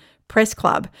said Press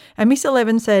Club, and Miss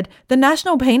 11 said the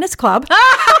National Penis Club.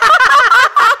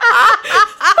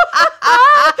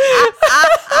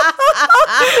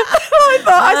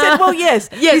 I said, well, yes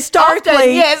historically,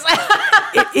 often, yes.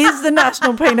 it is the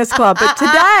National Penis Club, but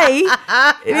today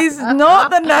it is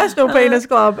not the National Penis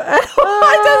Club. And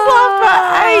I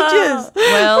just laughed for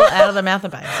ages. Well, out of the mouth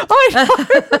of babes. I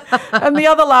know. And the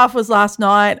other laugh was last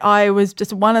night. I was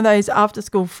just one of those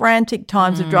after-school frantic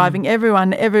times of driving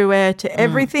everyone everywhere to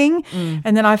everything.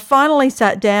 And then I finally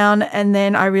sat down, and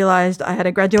then I realised I had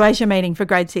a graduation meeting for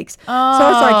grade 6. So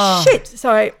I was like, shit.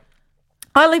 So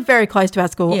I live very close to our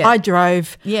school. Yeah. I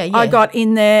drove. Yeah. I got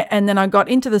in there, and then I got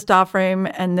into the staff room,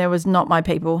 and there was not my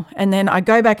people. And then I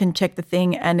go back and check the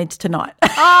thing, and it's tonight.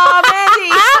 Oh,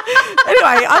 Mandy.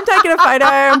 Anyway, I'm taking a photo.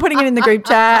 I'm putting it in the group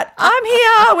chat. I'm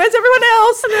here. Where's everyone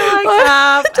else?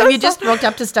 Have you just walked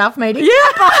up to staff meeting? Yeah.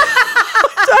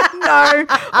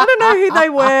 I don't know who they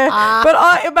were,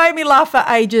 but it made me laugh for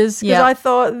ages because Yeah. I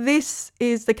thought this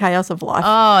is the chaos of life.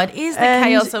 Oh, it is the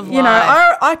chaos of life. You know,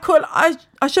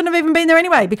 I shouldn't have even been there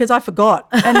anyway because I forgot,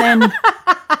 and then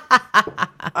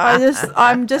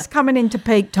I'm just coming into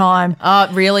peak time. Oh,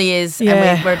 it really is. Yeah.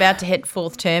 And we're about to hit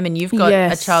 4th term, and you've got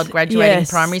a child graduating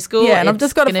primary school. Yeah, and I've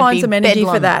just got to It's find gonna some be energy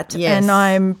bedlam. for that. Yes. And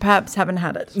I perhaps haven't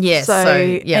had it. Yes, So, so,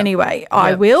 yeah. anyway, I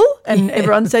Yep. will. And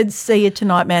everyone said, see you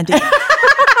tonight, Mandy.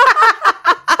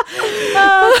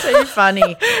 Oh, too funny.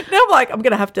 Now I'm like, I'm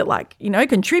going to have to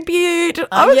contribute.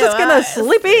 I was just going to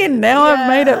slip in. Now I've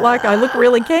made it like I look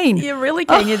really keen. You're really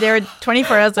keen. You're there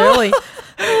 24 hours early.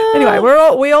 Anyway,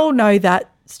 we all know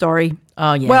that story.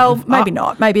 Oh, yeah. Well, maybe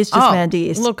not. Maybe it's just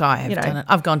Mandy. Look, I have done it.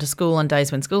 I've gone to school on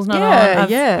days when school's not on.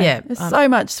 Yeah. There's so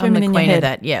much swimming I'm in the your queen head. of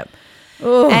that, yeah.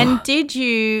 Ugh. And did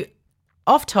you,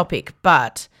 off topic,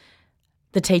 but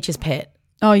the teacher's pet?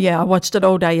 Oh, yeah. I watched it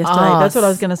all day yesterday. Oh, That's what I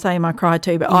was going to say in my cry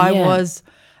too, but I Yeah. was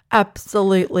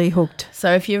absolutely hooked.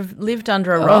 So if you've lived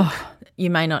under a rock,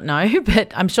 you may not know,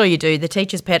 but I'm sure you do. The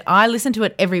Teacher's Pet. I listen to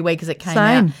it every week as it came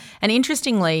out. And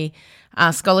interestingly,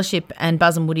 Scholarship and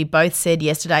Buzz and Woody both said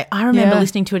yesterday, I remember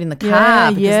listening to it in the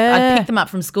car because I'd pick them up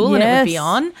from school and it would be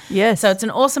on. Yes. So it's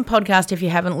an awesome podcast. If you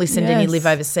haven't listened and you live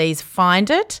overseas, find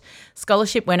it.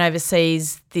 Scholarship went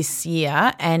overseas this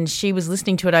year and she was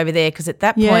listening to it over there because at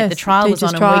that point the trial was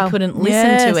on and we couldn't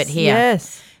listen to it here.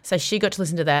 Yes. So she got to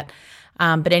listen to that.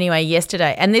 But anyway,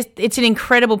 yesterday, and it's an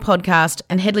incredible podcast,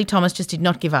 and Hedley Thomas just did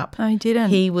not give up. No, he didn't.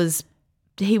 He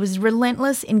was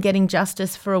relentless in getting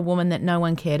justice for a woman that no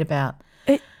one cared about.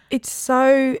 It's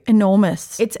so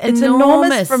enormous. It's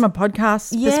enormous from a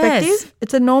podcast Yes. perspective.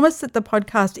 It's enormous that the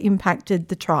podcast impacted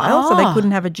the trial, so they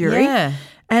couldn't have a jury. Yeah.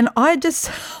 And I just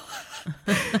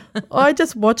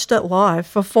watched it live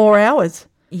for 4 hours.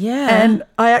 Yeah. And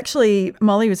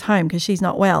Molly was home because she's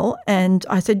not well. And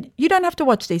I said, you don't have to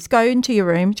watch this. Go into your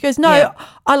room. She goes, no,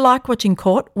 I like watching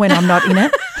court when I'm not in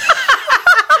it.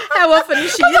 How often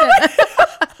is she in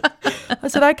it? I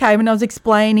said, okay. And I was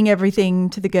explaining everything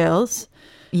to the girls.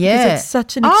 Yeah. Because it's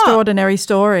such an extraordinary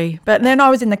story. But then I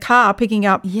was in the car picking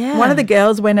up one of the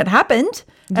girls when it happened.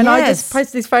 And I just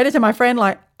posted this photo to my friend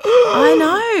like, I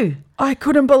know. I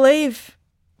couldn't believe.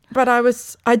 But I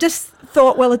just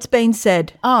thought, well, it's been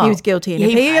said. He was guilty. And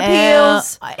if he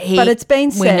appeals, but it's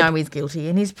been said. We know he's guilty.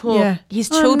 And his his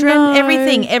children,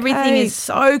 everything is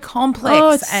so complex.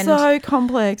 Oh, it's so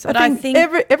complex. But I think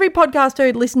every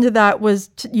podcaster who listened to that was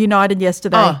united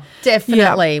yesterday. Oh,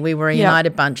 definitely. We were a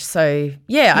united bunch. So,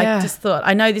 I just thought,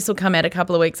 I know this will come out a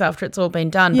couple of weeks after it's all been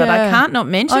done, but I can't not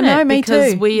mention it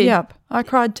because I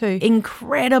cried too.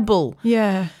 Incredible.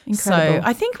 Yeah, incredible. So,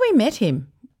 I think we met him.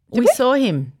 We saw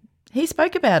him. He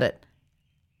spoke about it.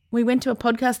 We went to a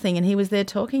podcast thing and he was there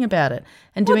talking about it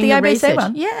and doing the ABC research.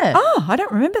 One? Yeah. Oh, I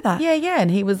don't remember that. Yeah. And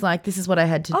he was like, this is what I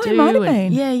had to do. It might have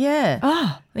been. Yeah.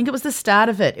 Oh. I think it was the start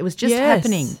of it. It was just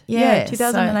happening. Yeah.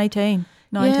 2018,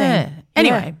 19. Yeah.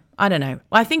 Anyway, I don't know.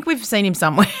 I think we've seen him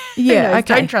somewhere. Yeah, Who knows?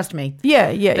 okay. Don't trust me.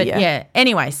 Yeah. But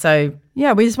anyway, so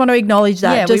Yeah, we just want to acknowledge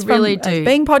that. Yeah, just we really from, do. As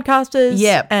being podcasters.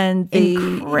 Yep. And the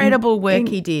incredible work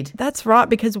he did. That's right,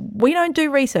 because we don't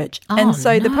do research. And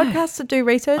so the podcasts that do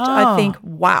research, I think,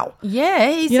 wow.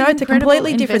 Yeah, he's it's a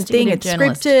completely different thing. It's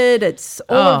scripted. It's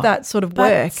all of that sort of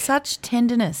work. But such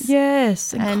tenderness.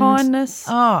 Yes, and kindness.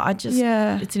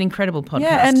 It's an incredible podcast.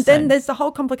 Yeah, and then there's the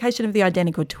whole complication of the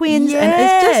identical twins. Yes. And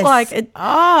it's just like,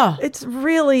 it's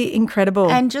really incredible.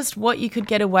 And just what you could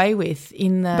get away with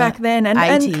in the back then. And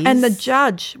 80s. And the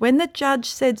judge, when the judge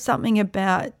said something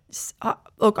about,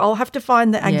 look, I'll have to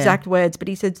find the exact words, but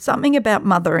he said something about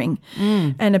mothering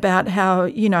and about how,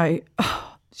 I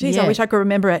wish I could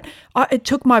remember it. It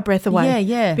took my breath away. Yeah,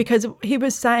 yeah. Because he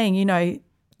was saying,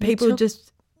 people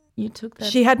You took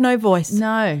that. She had no voice.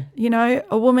 No.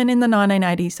 A woman in the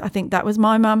 1980s, I think that was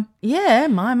my mum. Yeah,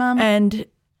 my mum. And,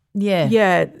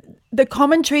 yeah, the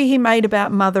commentary he made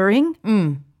about mothering,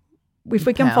 if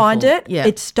we can Powerful. find it, Yeah.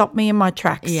 it stopped me in my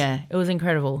tracks. Yeah, it was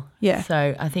incredible. Yeah.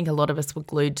 So I think a lot of us were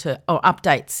glued to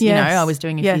updates. Yes. I was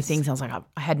doing a few Yes. things. I was like,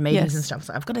 I had meetings and stuff.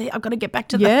 So I've got to get back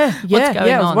to Yeah, what's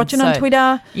going on. I was watching on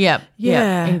Twitter.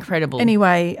 Yeah, incredible.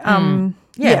 Anyway,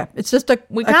 it's just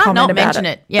we a can't comment not about mention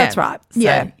it. Yeah, That's right. So,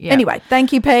 yeah. Anyway,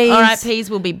 thank you, Peas. All right,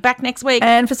 Peas. We'll be back next week.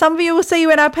 And for some of you, we'll see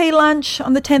you at our Pea lunch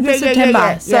on the 10th of Yeah, September.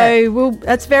 yeah. So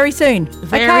that's very soon.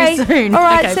 Very soon. All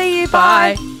right, Okay, see you.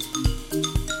 bye. Bye.